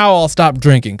 or now I'll stop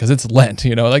drinking because it's Lent,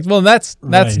 well, that's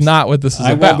right. Not what this is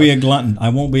about. I won't be a glutton. I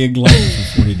won't be a glutton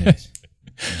for 40 days.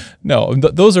 No,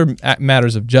 those are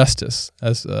matters of justice,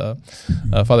 as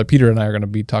Father Peter and I are going to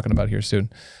be talking about here soon.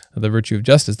 The virtue of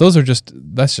justice.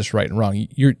 That's just right and wrong.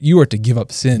 You are to give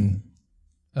up sin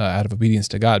out of obedience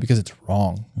to God because it's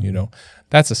wrong.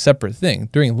 That's a separate thing.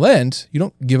 During Lent, you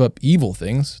don't give up evil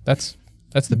things. That's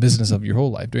the business of your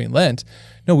whole life. During Lent,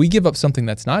 no, we give up something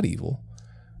that's not evil.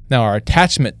 Now, our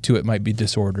attachment to it might be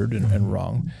disordered and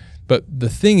wrong, but the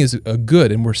thing is a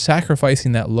good, and we're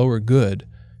sacrificing that lower good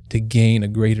to gain a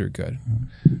greater good.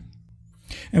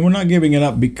 And we're not giving it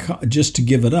up just to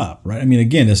give it up, right? I mean,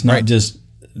 again, it's not just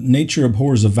nature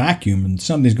abhors a vacuum, and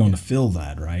something's going to fill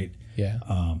that, right? Yeah.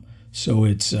 So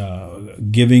it's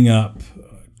giving up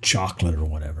chocolate or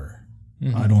whatever.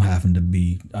 I don't happen to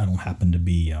be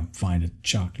find a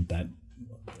chocolate that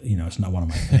it's not one of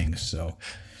my things. So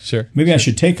sure. Maybe I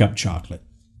should take up chocolate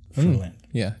for Lent.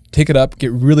 Yeah, take it up,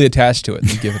 get really attached to it,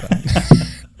 and give it up.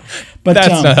 But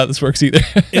that's not how this works either.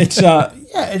 It's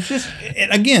it's just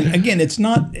again, it's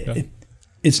not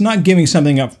it's not giving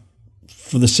something up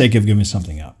for the sake of giving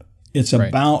something up. It's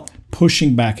about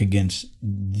pushing back against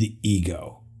the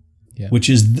ego, which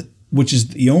is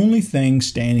the only thing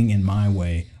standing in my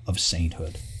way of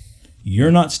sainthood.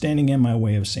 You're not standing in my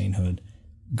way of sainthood.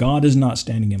 God is not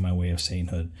standing in my way of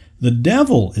sainthood. The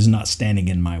devil is not standing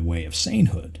in my way of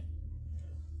sainthood.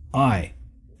 I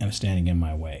am standing in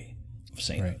my way of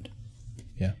sainthood.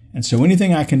 Yeah. And so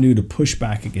anything I can do to push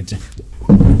back against it,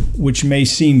 which may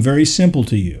seem very simple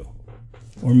to you,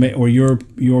 or your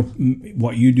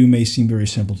what you do may seem very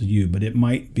simple to you, but it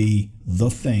might be the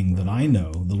thing that I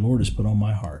know the Lord has put on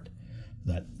my heart.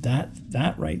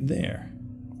 That right there.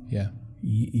 Yeah.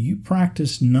 You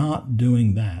practice not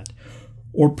doing that,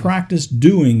 or practice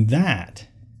doing that,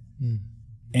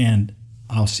 and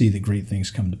I'll see that great things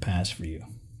come to pass for you.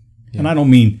 Yeah. And I don't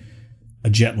mean a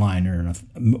jetliner and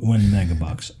 $1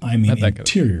 megabucks. I mean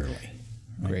interiorly.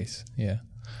 Right? Grace, yeah.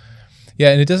 Yeah,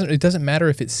 and it doesn't matter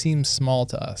if it seems small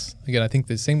to us. Again, I think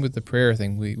the same with the prayer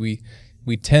thing.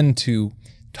 We tend to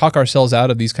talk ourselves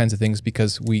out of these kinds of things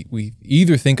because we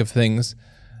either think of things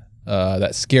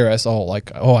that scare us, I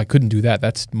couldn't do that.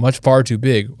 That's far too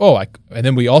big. And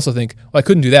then we also think, I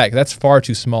couldn't do that. That's far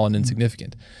too small and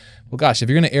insignificant. Well, gosh, if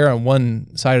you're going to err on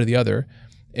one side or the other,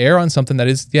 err on something that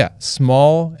is,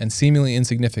 small and seemingly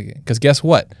insignificant. Because guess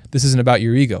what? This isn't about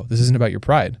your ego. This isn't about your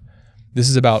pride. This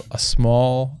is about a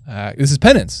small act. This is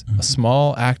penance, a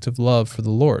small act of love for the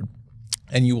Lord.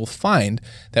 And you will find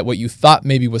that what you thought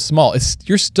maybe was small,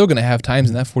 you're still going to have times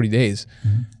in that 40 days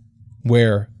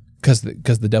where, because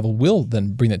the devil will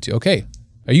then bring that to you. Okay,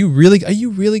 are you really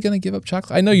going to give up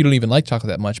chocolate? I know you don't even like chocolate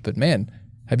that much, but man,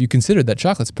 have you considered that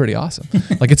chocolate's pretty awesome?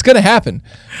 Like, it's going to happen.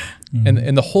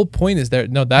 And the whole point is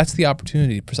that's the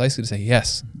opportunity precisely to say,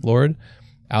 yes, Lord,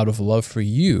 out of love for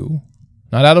you,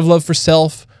 not out of love for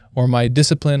self, or my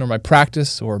discipline, or my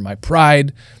practice, or my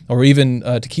pride, or even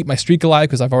to keep my streak alive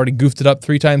because I've already goofed it up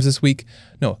 3 times this week.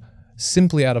 No,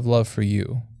 simply out of love for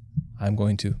you, I'm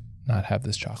going to not have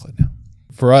this chocolate now.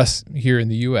 For us here in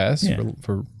the U.S.,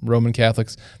 for Roman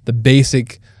Catholics, the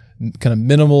basic kind of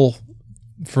minimal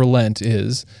for Lent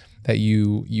is that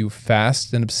you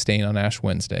fast and abstain on Ash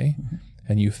Wednesday,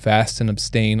 and you fast and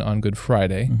abstain on Good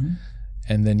Friday,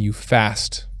 and then you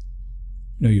fast.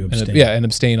 No, you abstain. And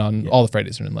abstain on all the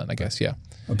Fridays in Lent, I guess, Abstain.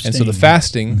 And so the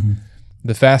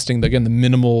fasting, again, the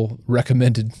minimal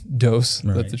recommended dose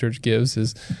that the church gives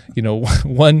is,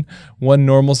 one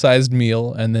normal-sized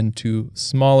meal and then 2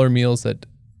 smaller meals that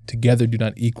together do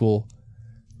not equal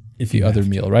the other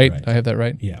meal, right? I have that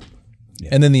right? Yeah.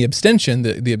 And then the abstention,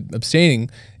 the abstaining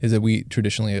is that we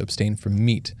traditionally abstain from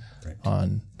meat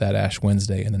on that Ash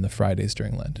Wednesday and then the Fridays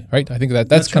during Lent, right? I think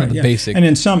that's kind of the basic. And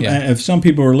if some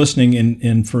people are listening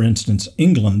in, for instance,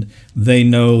 England, they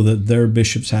know that their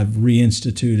bishops have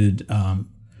reinstated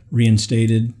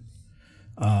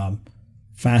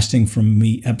fasting from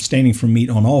meat, abstaining from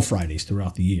meat on all Fridays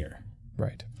throughout the year.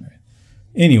 Right.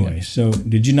 Anyway, so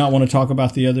did you not want to talk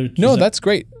about the other? No, that's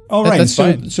great. Oh, right.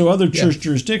 So other church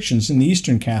jurisdictions in the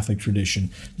Eastern Catholic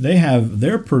tradition,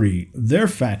 they're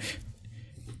fat.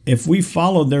 If we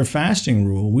followed their fasting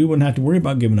rule, we wouldn't have to worry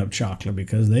about giving up chocolate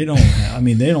because they don't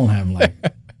have like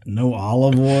no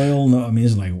olive oil. No,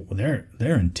 it's like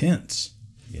they're intense.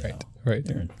 Right.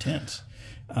 They're intense,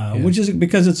 which is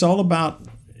because it's all about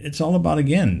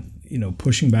again,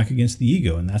 pushing back against the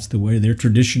ego, and that's the way their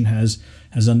tradition has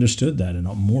understood that, and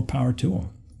more power to them.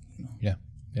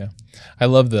 Yeah. I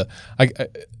love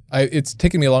it's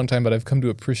taken me a long time, but I've come to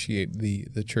appreciate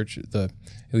the church, at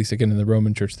least again in the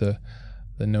Roman church, the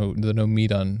no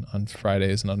meat on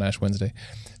Fridays and on Ash Wednesday,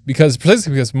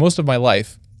 precisely because most of my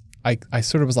life I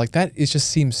sort of was like, that it just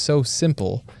seems so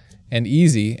simple and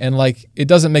easy, and like it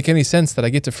doesn't make any sense that I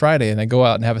get to Friday and I go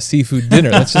out and have a seafood dinner.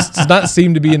 That's just does not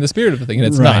seem to be in the spirit of the thing, and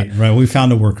it's not. Right. We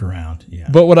found a workaround. Yeah.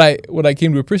 But what I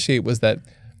came to appreciate was that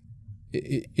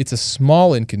it's a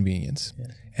small inconvenience,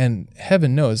 and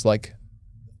heaven knows, like,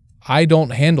 I don't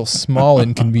handle small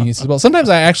inconveniences well. Sometimes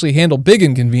I actually handle big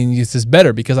inconveniences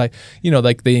better because they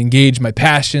engage my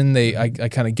passion. I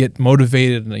kind of get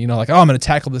motivated and, I'm going to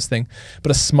tackle this thing.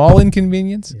 But a small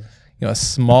inconvenience, a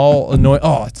small annoyance.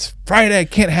 Oh, it's Friday. I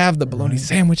can't have the bologna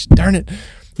sandwich. Darn it.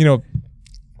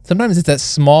 Sometimes it's that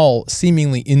small,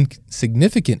 seemingly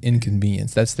insignificant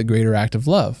inconvenience that's the greater act of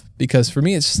love. Because for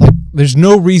me, it's just like, there's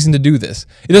no reason to do this.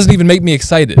 It doesn't even make me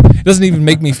excited. It doesn't even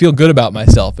make me feel good about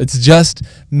myself. It's just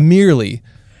merely,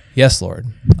 yes, Lord,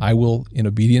 I will, in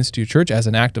obedience to your church, as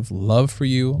an act of love for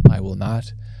you, I will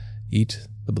not eat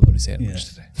the bologna sandwich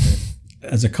today.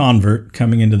 As a convert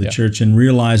coming into the church and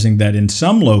realizing that in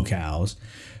some locales,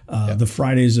 the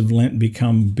Fridays of Lent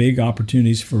become big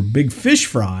opportunities for big fish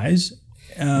fries,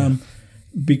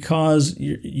 because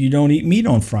you don't eat meat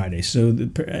on Friday. So,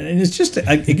 and it's just,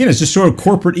 again, it's just sort of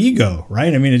corporate ego,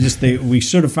 right? We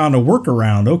sort of found a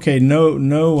workaround. Okay,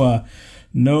 no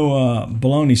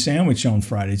bologna sandwich on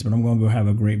Fridays, but I'm going to go have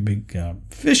a great big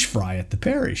fish fry at the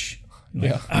parish.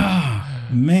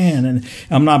 Man, and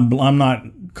I'm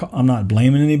not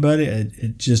blaming anybody.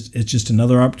 It's just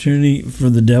another opportunity for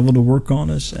the devil to work on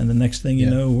us, and the next thing you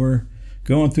know, we're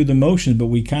going through the motions, but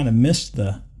we kind of missed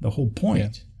the whole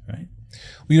point, right?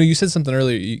 Well, you said something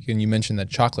earlier, and you mentioned that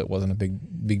chocolate wasn't a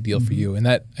big deal for you, and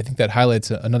that I think that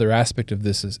highlights another aspect of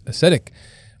this ascetic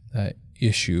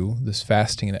issue, this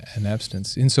fasting and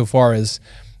abstinence, insofar as,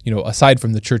 aside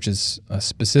from the church's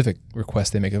specific requests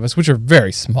they make of us, which are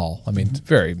very small.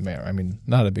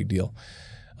 Not a big deal.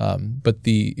 But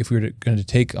if we were going to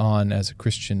take on as a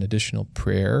Christian additional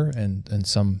prayer and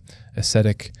some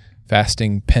ascetic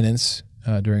fasting penance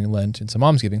during Lent and some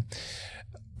almsgiving,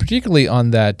 particularly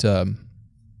on that,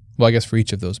 well, I guess for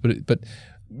each of those, but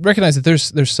recognize that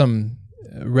there's some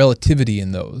relativity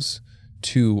in those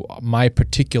to my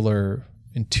particular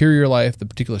interior life, the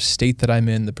particular state that I'm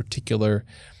in, the particular,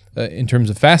 in terms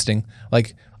of fasting,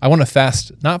 like I want to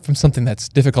fast not from something that's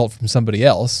difficult from somebody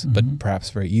else, but perhaps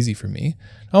very easy for me.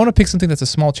 I want to pick something that's a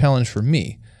small challenge for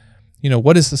me.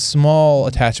 What is the small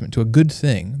attachment to a good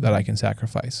thing that I can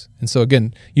sacrifice? And so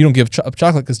again, you don't give up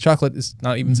chocolate because chocolate is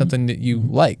not even something that you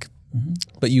like,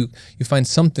 but you find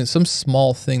some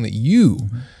small thing that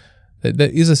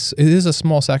that is a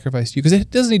small sacrifice to you, because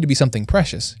it doesn't need to be something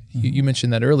precious. You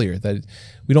mentioned that earlier, that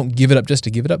we don't give it up just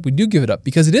to give it up. We do give it up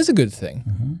because it is a good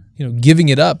thing. Giving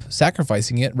it up,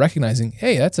 sacrificing it, recognizing,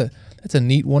 hey, that's a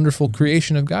neat, wonderful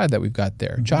creation of God that we've got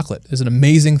there. Chocolate is an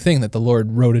amazing thing that the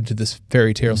Lord wrote into this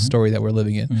fairy tale story that we're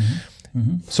living in.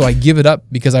 So I give it up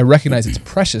because I recognize its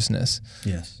preciousness.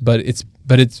 Yes, but it's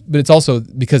also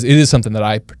because it is something that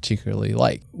I particularly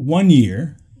like. One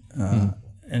year.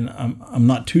 And I'm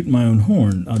not tooting my own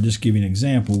horn. I'll just give you an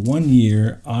example. One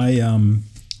year, I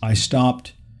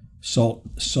stopped salt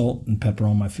and pepper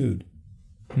on my food.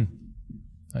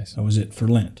 Nice. That was it for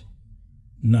Lent.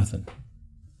 Nothing.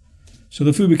 So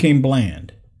the food became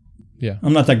bland. Yeah.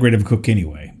 I'm not that great of a cook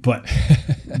anyway, but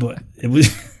it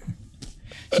was.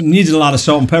 It needs a lot of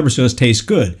salt and pepper so it tastes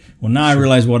good. Well, now I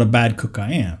realize what a bad cook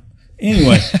I am.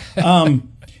 Anyway,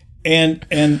 and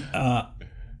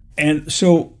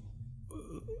so.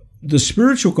 The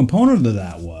spiritual component of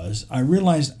that was, I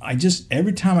realized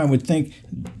every time I would think,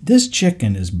 this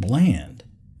chicken is bland,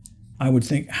 I would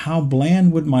think, how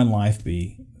bland would my life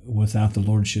be without the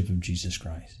Lordship of Jesus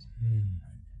Christ?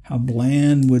 How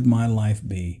bland would my life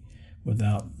be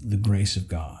without the grace of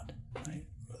God? Right?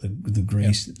 The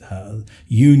grace,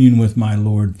 union with my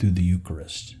Lord through the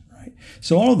Eucharist. Right?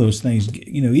 So all of those things,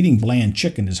 eating bland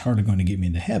chicken is hardly going to get me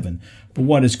into heaven. But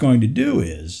what it's going to do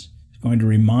is, going to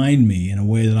remind me in a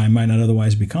way that I might not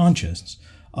otherwise be conscious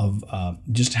of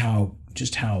just how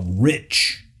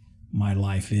rich my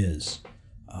life is,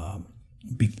 and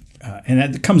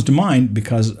that comes to mind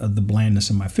because of the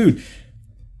blandness of my food.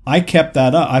 I kept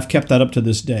that up. I've kept that up to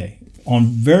this day. On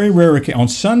very rare occasions, on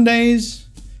Sundays,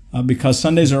 because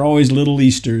Sundays are always little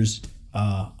Easters,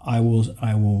 I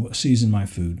will season my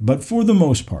food. But for the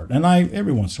most part, and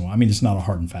every once in a while, it's not a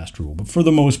hard and fast rule, but for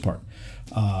the most part,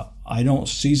 I don't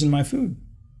season my food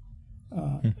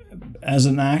as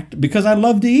an act, because I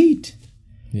love to eat.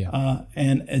 Yeah.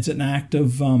 And it's an act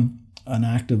of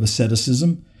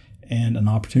asceticism and an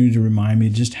opportunity to remind me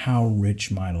just how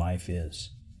rich my life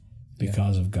is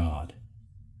because of God.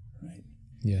 Right?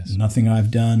 Yes. Nothing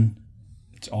I've done.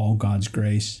 It's all God's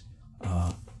grace.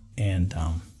 So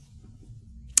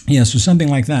something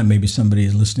like that, maybe somebody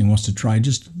is listening wants to try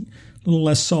just a little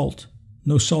less salt.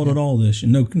 No salt at all this,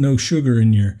 and no sugar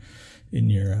in your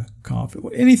coffee.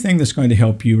 Anything that's going to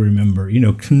help you remember,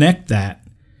 connect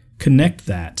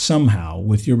that somehow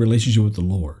with your relationship with the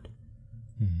Lord.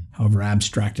 However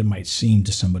abstract it might seem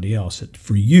to somebody else,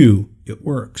 for you it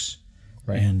works.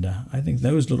 Right. And I think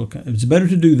it's better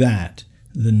to do that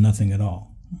than nothing at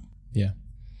all. Yeah.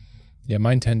 Yeah,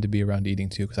 mine tend to be around eating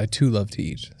too, because I too love to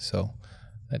eat. So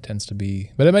that tends to be,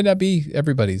 but it might not be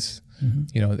everybody's,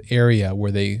 area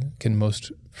where they can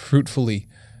most fruitfully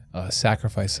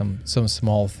sacrifice some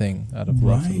small thing out of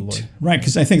love for the Lord. Right,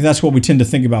 because I think that's what we tend to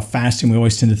think about fasting. We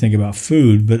always tend to think about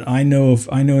food. But I know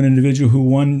an individual who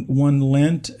won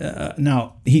Lent.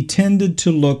 Now he tended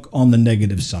to look on the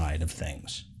negative side of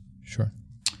things. Sure.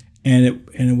 And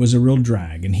it was a real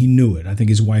drag, and he knew it. I think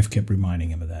his wife kept reminding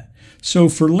him of that. So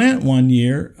for Lent one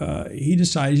year, he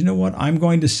decided, you know what, I'm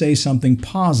going to say something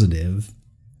positive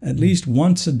at least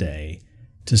once a day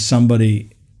to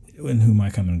somebody in whom I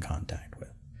come in contact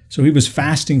with. So he was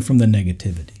fasting from the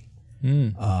negativity.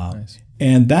 Nice.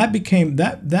 And that became,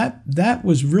 that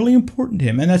was really important to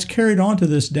him, and that's carried on to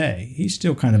this day. He's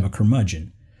still kind of a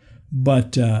curmudgeon,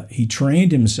 but he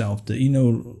trained himself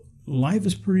that, life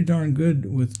is pretty darn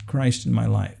good with Christ in my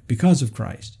life because of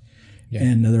Christ. Yeah.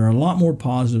 And there are a lot more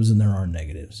positives than there are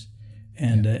negatives.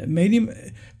 And it made him,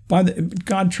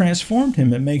 God transformed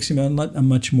him. It makes him a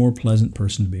much more pleasant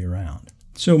person to be around.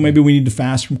 So maybe we need to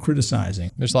fast from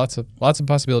criticizing. There's lots of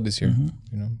possibilities here.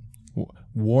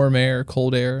 Warm air,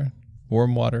 cold air,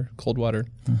 warm water, cold water.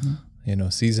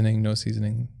 Seasoning, no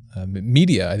seasoning.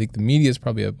 Media. I think the media is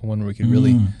probably one where we can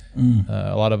really,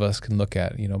 a lot of us can look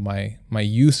at. My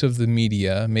use of the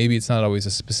media. Maybe it's not always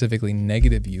a specifically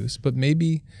negative use, but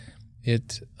maybe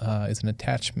it is an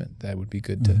attachment that would be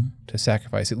good to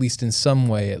sacrifice, at least in some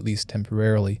way, at least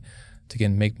temporarily, to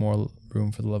again make more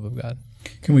room for the love of God.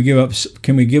 Can we give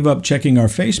up checking our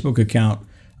Facebook account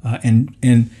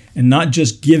and not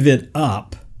just give it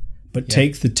up, but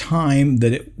take the time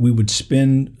that we would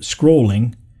spend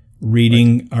scrolling,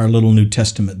 reading our little New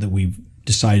Testament that we've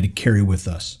decided to carry with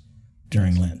us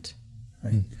during Lent,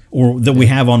 right? Or that we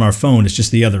have on our phone. It's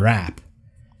just the other app.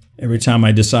 Every time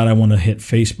I decide I want to hit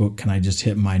Facebook, can I just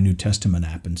hit my New Testament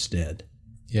app instead?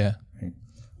 Yeah. Right?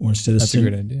 Or instead of That's a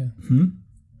great idea.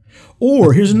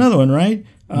 Or here's another one, right?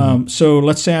 So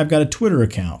let's say I've got a Twitter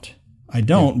account. I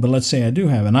don't, but let's say I do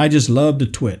have, and I just love to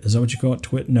twit. Is that what you call it?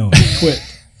 Twit? No, twit.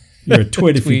 You're a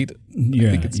twit if tweet. you. Yeah,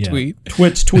 I think it's tweet.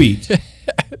 Twit's tweet.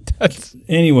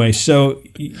 Anyway, so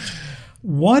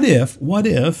what if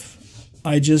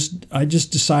I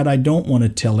just decide I don't want to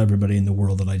tell everybody in the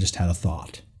world that I just had a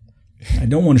thought. I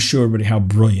don't want to show everybody how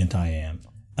brilliant I am,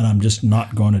 and I'm just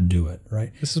not going to do it,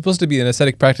 right? This is supposed to be an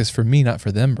ascetic practice for me, not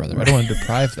for them, brother. I don't want to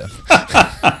deprive them.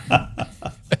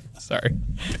 Sorry.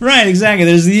 Right, exactly.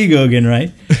 There's the ego again,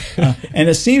 right? And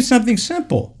it seems something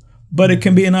simple, but it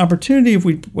can be an opportunity if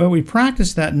we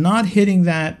practice that, not hitting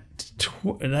that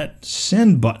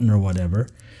send button or whatever,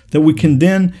 that we can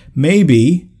then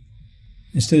maybe,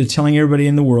 instead of telling everybody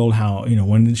in the world how,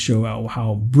 when to show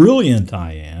how brilliant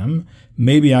I am,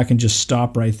 maybe I can just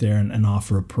stop right there and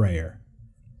offer a prayer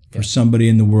for somebody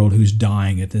in the world who's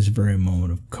dying at this very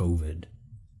moment of COVID.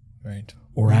 Right.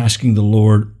 Or asking the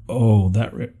Lord, Lord,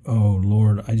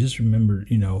 I just remembered,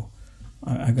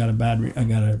 I got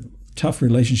a tough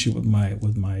relationship with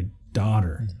my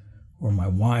daughter or my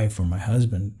wife or my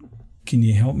husband. Can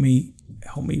you help me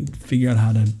figure out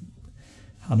how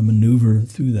to maneuver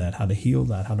through that, how to heal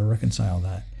that, how to reconcile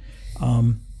that?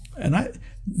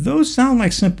 Those sound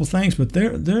like simple things, but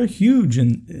they're huge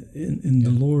in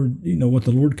the Lord, what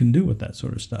the Lord can do with that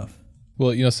sort of stuff.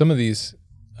 Well, some of these,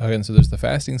 again, so there's the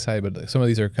fasting side, but some of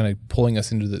these are kind of pulling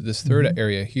us into this third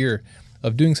area here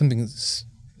of doing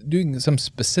some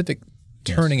specific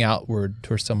turning outward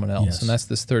towards someone else. Yes. And that's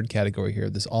this third category here,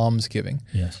 this almsgiving.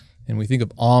 Yes. And we think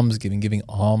of almsgiving, giving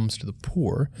alms to the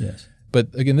poor. Yes. But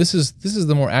again, this is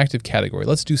the more active category.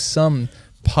 Let's do some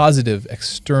positive,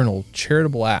 external,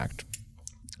 charitable act.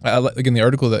 Again, the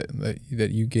article that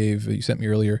you sent me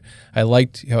earlier, I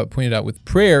liked how it pointed out with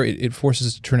prayer, it forces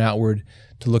us to turn outward,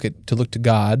 to look to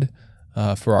God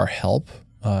for our help.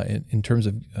 In terms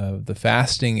of the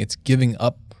fasting, it's giving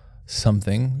up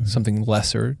something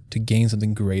lesser to gain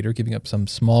something greater, giving up some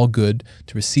small good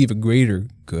to receive a greater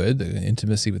good, the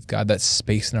intimacy with God, that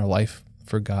space in our life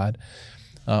for God.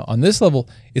 On this level,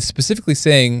 it's specifically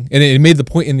saying, and it made the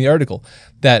point in the article,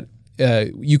 that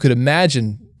you could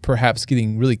imagine perhaps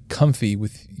getting really comfy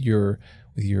with your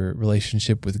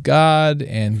relationship with God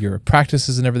and your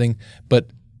practices and everything,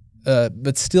 but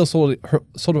still sort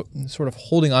of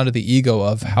holding on to the ego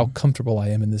of how comfortable I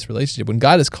am in this relationship. When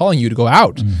God is calling you to go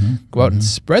out and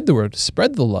spread the word,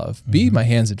 spread the love, be my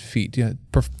hands and feet,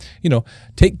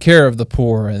 take care of the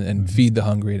poor and feed the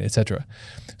hungry, etc.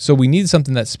 So we need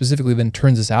something that specifically then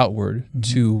turns us outward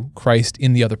to Christ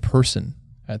in the other person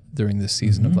during this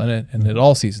season of Lent and at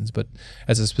all seasons. But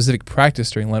as a specific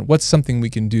practice during Lent, what's something we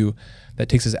can do that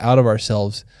takes us out of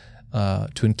ourselves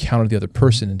to encounter the other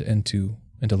person and to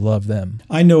love them?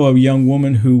 I know a young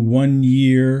woman who one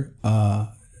year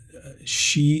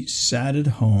she sat at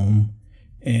home,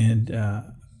 and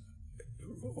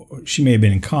she may have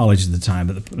been in college at the time,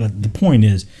 but the point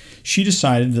is she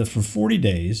decided that for 40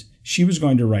 days she was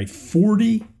going to write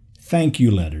 40 thank you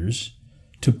letters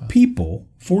to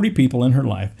 40 people in her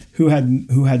life who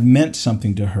had meant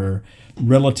something to her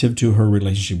relative to her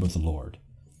relationship with the Lord.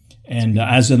 And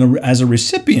as a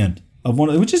recipient of one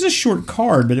of, which is a short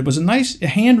card, but it was a nice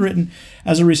handwritten.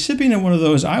 As a recipient of one of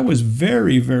those, I was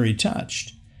very, very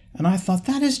touched. And I thought,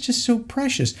 that is just so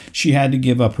precious. She had to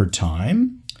give up her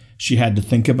time. She had to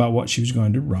think about what she was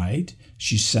going to write.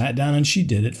 She sat down and she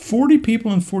did it. 40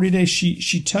 people in 40 days,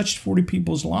 she touched 40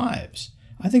 people's lives.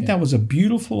 I think that was a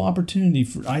beautiful opportunity.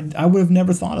 I would have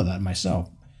never thought of that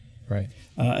myself. Right.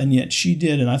 And yet she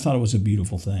did, and I thought it was a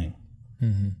beautiful thing.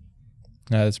 Mm-hmm.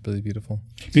 No, that's really beautiful.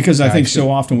 Because I think so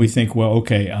often we think, well,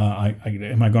 okay,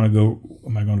 am I going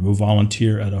to go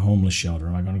volunteer at a homeless shelter?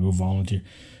 Am I going to go volunteer?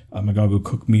 Am I going to go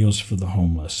cook meals for the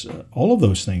homeless? All of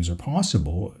those things are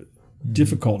possible.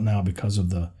 Difficult now because of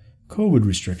the COVID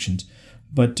restrictions,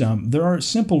 but there are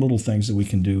simple little things that we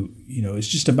can do. It's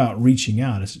just about reaching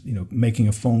out. It's making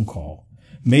a phone call,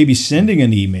 maybe sending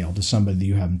an email to somebody that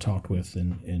you haven't talked with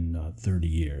in 30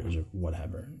 years or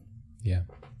whatever. Yeah.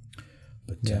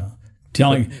 But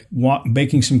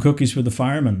baking some cookies for the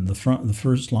firemen, the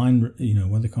first line,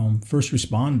 what they call them, first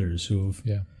responders who have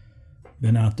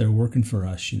been out there working for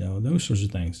us, those sorts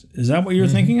of things. Is that what you're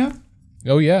thinking of?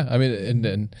 Oh yeah. I mean,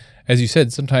 and as you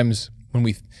said, sometimes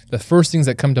the first things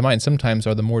that come to mind sometimes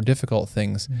are the more difficult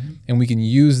things, and we can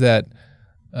use that,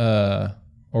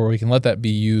 or we can let that be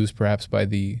used perhaps by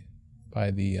the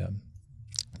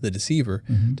deceiver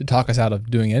to talk us out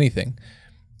of doing anything.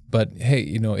 But hey,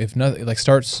 if nothing, like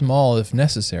start small if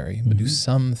necessary, but do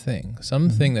something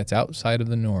that's outside of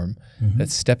the norm,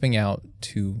 that's stepping out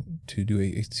to do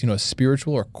a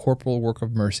spiritual or corporal work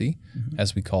of mercy,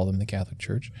 as we call them in the Catholic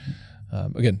Church.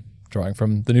 Again, drawing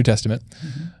from the New Testament,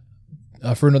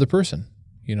 for another person.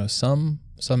 Some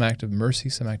act of mercy,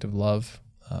 some act of love,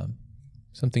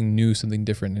 something new, something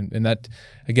different, and that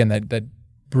again that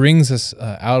brings us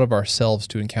out of ourselves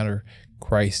to encounter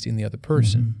Christ in the other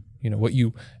person.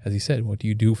 As he said, what do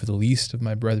you do for the least of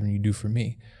my brethren, you do for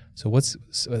me. So what's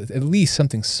at least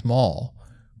something small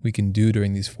we can do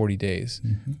during these 40 days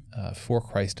for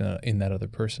Christ in that other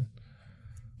person.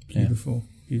 Beautiful.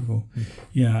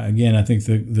 Yeah, again, I think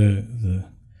the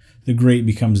great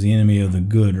becomes the enemy of the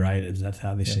good, right? That's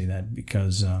how they say that,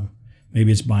 because maybe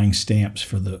it's buying stamps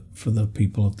for the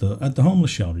people at the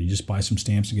homeless shelter. You just buy some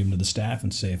stamps and give them to the staff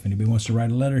and say, if anybody wants to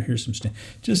write a letter, here's some stamps.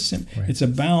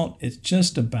 It's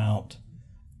just about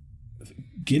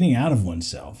getting out of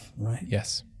oneself, right?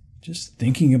 Yes. Just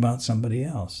thinking about somebody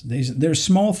else. They're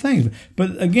small things,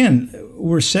 but again,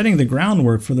 we're setting the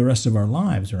groundwork for the rest of our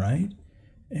lives, right?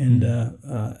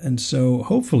 And so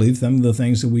hopefully some of the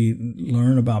things that we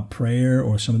learn about prayer,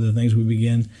 or some of the things we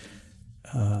begin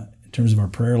in terms of our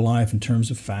prayer life, in terms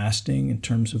of fasting, in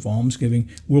terms of almsgiving,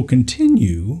 will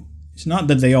continue. It's not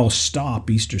that they all stop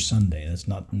Easter Sunday. That's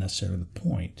not necessarily the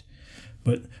point.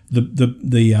 But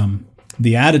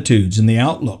the attitudes and the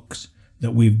outlooks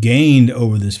that we've gained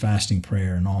over this fasting,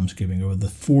 prayer, and almsgiving over the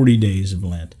 40 days of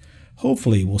Lent,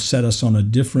 hopefully will set us on a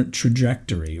different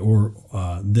trajectory or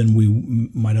than we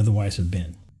might otherwise have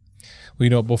been.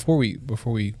 Well, before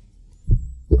we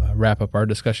wrap up our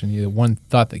discussion, one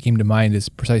thought that came to mind is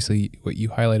precisely what you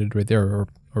highlighted right there, or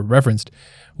referenced.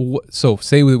 So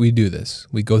say that we do this.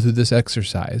 We go through this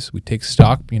exercise. We take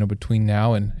stock, between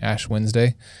now and Ash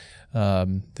Wednesday,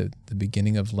 the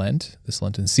beginning of Lent, this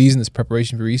Lenten season, this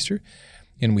preparation for Easter.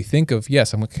 And we think of,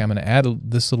 yes, I'm going to add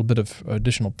this little bit of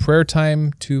additional prayer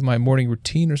time to my morning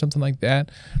routine or something like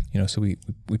that. So we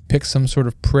pick some sort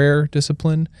of prayer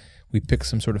discipline. We pick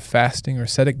some sort of fasting or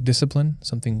ascetic discipline,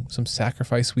 some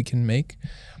sacrifice we can make.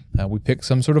 We pick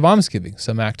some sort of almsgiving,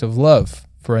 some act of love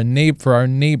for our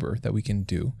neighbor that we can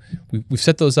do. We've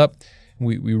set those up.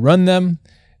 We run them.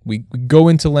 We go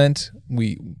into Lent.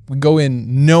 We go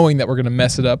in knowing that we're going to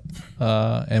mess it up,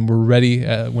 and we're ready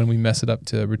when we mess it up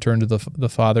to return to the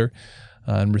Father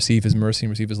and receive His mercy and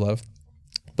receive His love.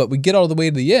 But we get all the way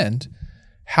to the end.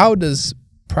 How does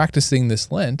practicing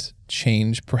this Lent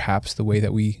change perhaps the way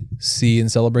that we see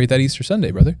and celebrate that Easter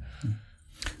Sunday, brother?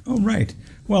 Oh, right.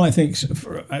 Well, I think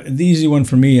the easy one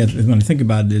for me when I think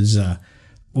about it is,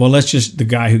 let's just the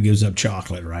guy who gives up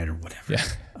chocolate, right, or whatever. Yeah.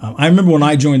 I remember when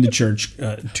I joined the church,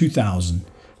 2000,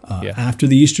 after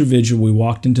the Easter Vigil, we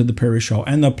walked into the parish hall,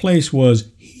 and the place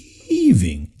was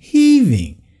heaving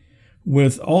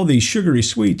with all these sugary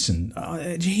sweets and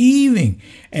heaving.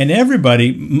 And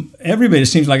everybody, it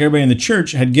seems like everybody in the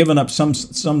church had given up some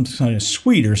kind of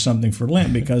sweet or something for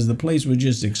Lent, because the place was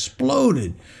just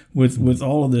exploded with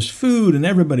all of this food, and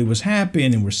everybody was happy,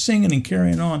 and they were singing and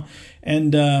carrying on.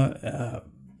 And I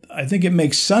think it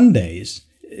makes Sundays,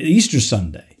 Easter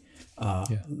Sunday,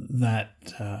 that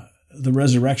the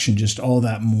resurrection just all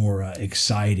that more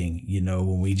exciting,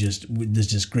 when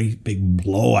there's this great big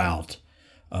blowout,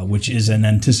 which is an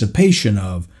anticipation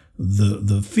of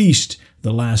the feast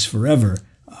that lasts forever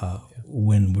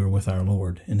when we're with our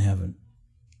Lord in heaven.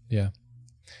 Yeah.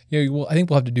 Yeah, well, I think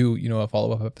we'll have to do, a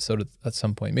follow-up episode at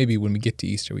some point. Maybe when we get to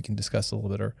Easter, we can discuss a little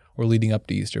bit, or leading up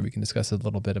to Easter, we can discuss a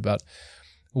little bit about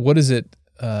what is it.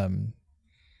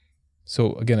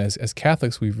 So again, as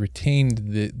Catholics, we've retained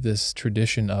this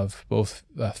tradition of both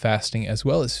fasting as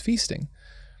well as feasting.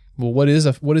 Well, what is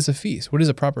a feast? What is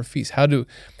a proper feast? How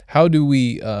do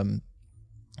we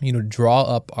draw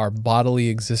up our bodily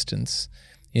existence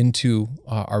into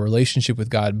our relationship with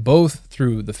God, both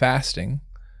through the fasting,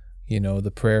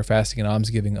 the prayer, fasting, and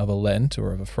almsgiving of a Lent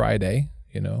or of a Friday,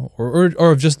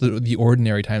 or of just the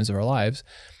ordinary times of our lives,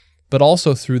 but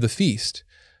also through the feast.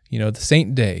 The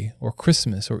Saint Day or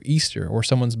Christmas or Easter or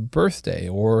someone's birthday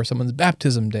or someone's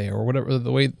baptism day or whatever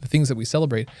the things that we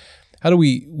celebrate. How do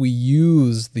we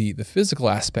use the physical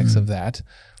aspects of that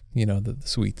the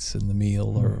sweets and the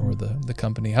meal or the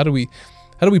company? How do we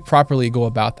properly go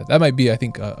about that? That might be, I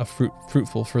think, a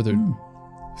fruitful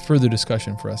further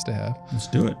discussion for us to have. Let's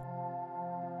do it.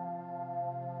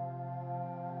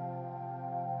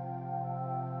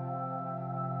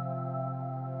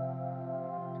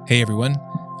 Hey everyone,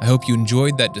 I hope you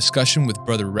enjoyed that discussion with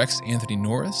Brother Rex Anthony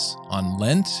Norris on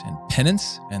Lent and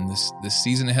penance and this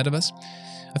season ahead of us.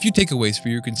 A few takeaways for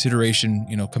your consideration,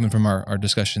 coming from our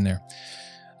discussion there.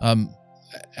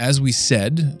 As we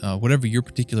said, whatever your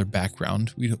particular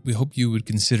background, we hope you would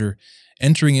consider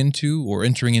entering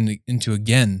into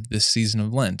again this season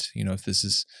of Lent. If this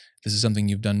is something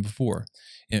you've done before,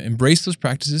 embrace those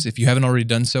practices. If you haven't already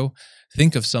done so,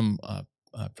 think of some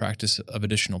practice of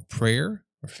additional prayer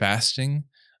or fasting.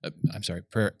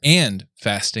 Prayer and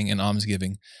fasting and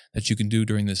almsgiving that you can do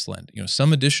during this Lent.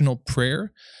 Some additional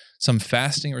prayer, some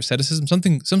fasting or asceticism,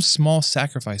 some small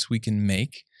sacrifice we can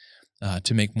make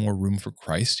to make more room for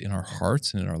Christ in our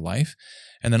hearts and in our life.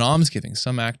 And then almsgiving,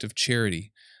 some act of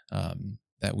charity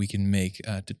that we can make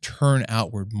to turn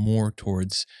outward more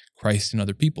towards Christ and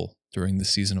other people during this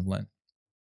season of Lent.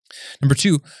 Number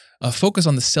 2, focus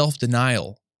on the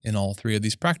self-denial in all 3 of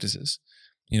these practices.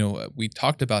 We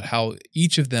talked about how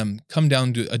each of them come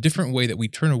down to a different way that we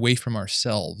turn away from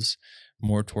ourselves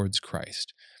more towards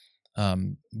Christ.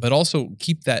 But also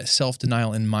keep that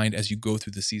self-denial in mind as you go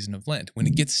through the season of Lent. When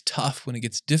it gets tough, when it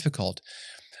gets difficult,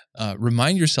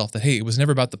 remind yourself that, hey, it was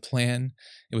never about the plan.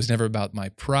 It was never about my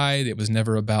pride. It was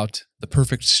never about the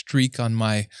perfect streak on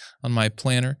my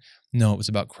planner. No, it was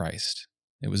about Christ.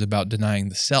 It was about denying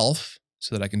the self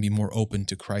so that I can be more open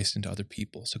to Christ and to other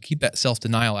people. So keep that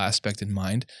self-denial aspect in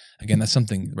mind. Again, that's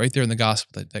something right there in the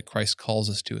gospel that Christ calls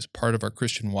us to as part of our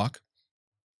Christian walk.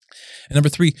 And number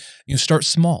 3, start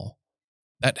small.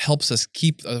 That helps us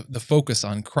keep the focus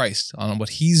on Christ, on what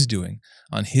He's doing,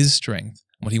 on His strength,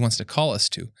 what He wants to call us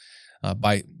to,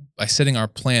 by setting our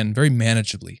plan very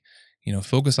manageably.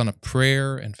 Focus on a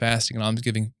prayer and fasting and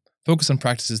almsgiving. Focus on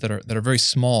practices that are very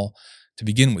small to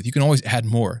begin with. You can always add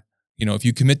more. If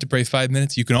you commit to pray 5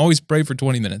 minutes, you can always pray for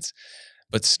 20 minutes.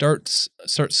 But start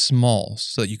small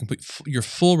so that you can put your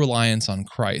full reliance on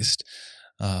Christ,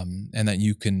 and that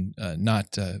you can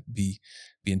not be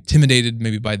intimidated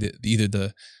maybe by either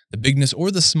the bigness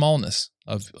or the smallness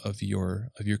of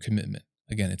your commitment.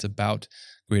 Again, it's about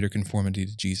greater conformity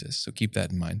to Jesus. So keep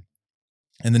that in mind.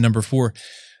 And then number 4,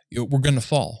 we're going to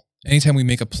fall. Anytime we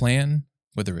make a plan,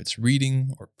 whether it's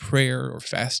reading or prayer or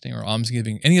fasting or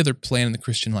almsgiving, any other plan in the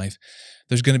Christian life,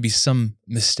 there's going to be some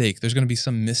mistake. There's going to be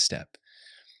some misstep.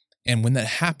 And when that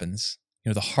happens,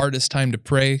 the hardest time to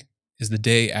pray is the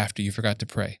day after you forgot to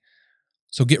pray.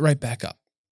 So get right back up.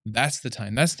 That's the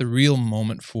time. That's the real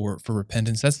moment for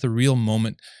repentance. That's the real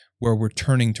moment where we're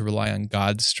turning to rely on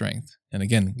God's strength. And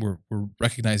again, we're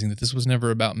recognizing that this was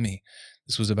never about me.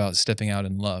 This was about stepping out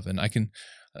in love. And I can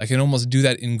almost do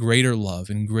that in greater love,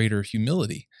 in greater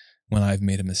humility when I've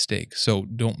made a mistake. So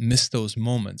don't miss those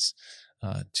moments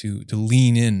to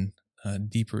lean in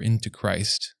deeper into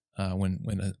Christ when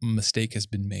a mistake has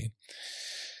been made.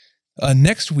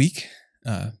 Next week,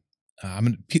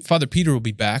 Father Peter will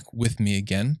be back with me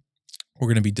again. We're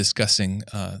going to be discussing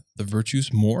the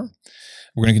virtues more.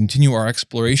 We're going to continue our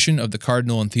exploration of the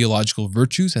cardinal and theological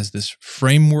virtues as this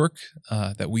framework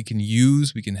that we can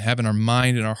use, we can have in our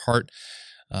mind and our heart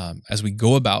as we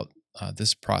go about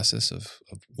this process of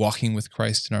walking with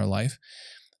Christ in our life.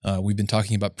 We've been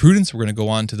talking about prudence. We're going to go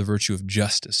on to the virtue of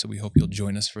justice. So we hope you'll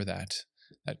join us for that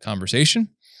conversation.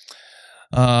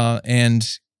 And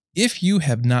if you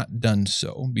have not done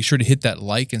so, be sure to hit that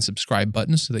like and subscribe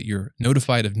button so that you're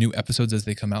notified of new episodes as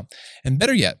they come out. And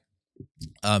better yet,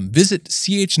 visit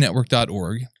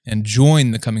chnetwork.org and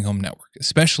join the Coming Home Network,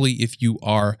 especially if you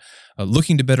are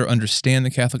looking to better understand the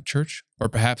Catholic Church, or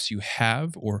perhaps you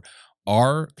have or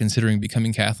are considering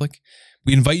becoming Catholic.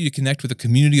 We invite you to connect with a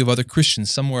community of other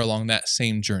Christians somewhere along that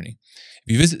same journey.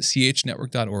 If you visit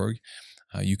chnetwork.org,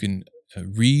 you can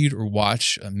read or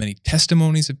watch many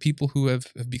testimonies of people who have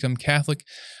become Catholic.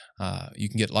 You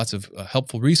can get lots of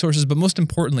helpful resources, but most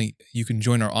importantly, you can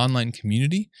join our online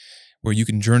community where you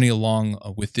can journey along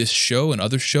with this show and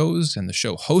other shows and the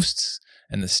show hosts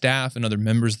and the staff and other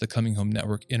members of the Coming Home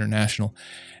Network International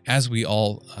as we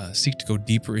all seek to go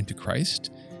deeper into Christ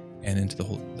and into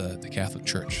the Catholic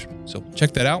Church. So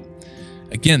check that out.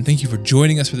 Again, thank you for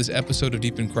joining us for this episode of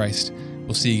Deep in Christ.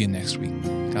 We'll see you again next week.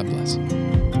 God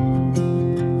bless.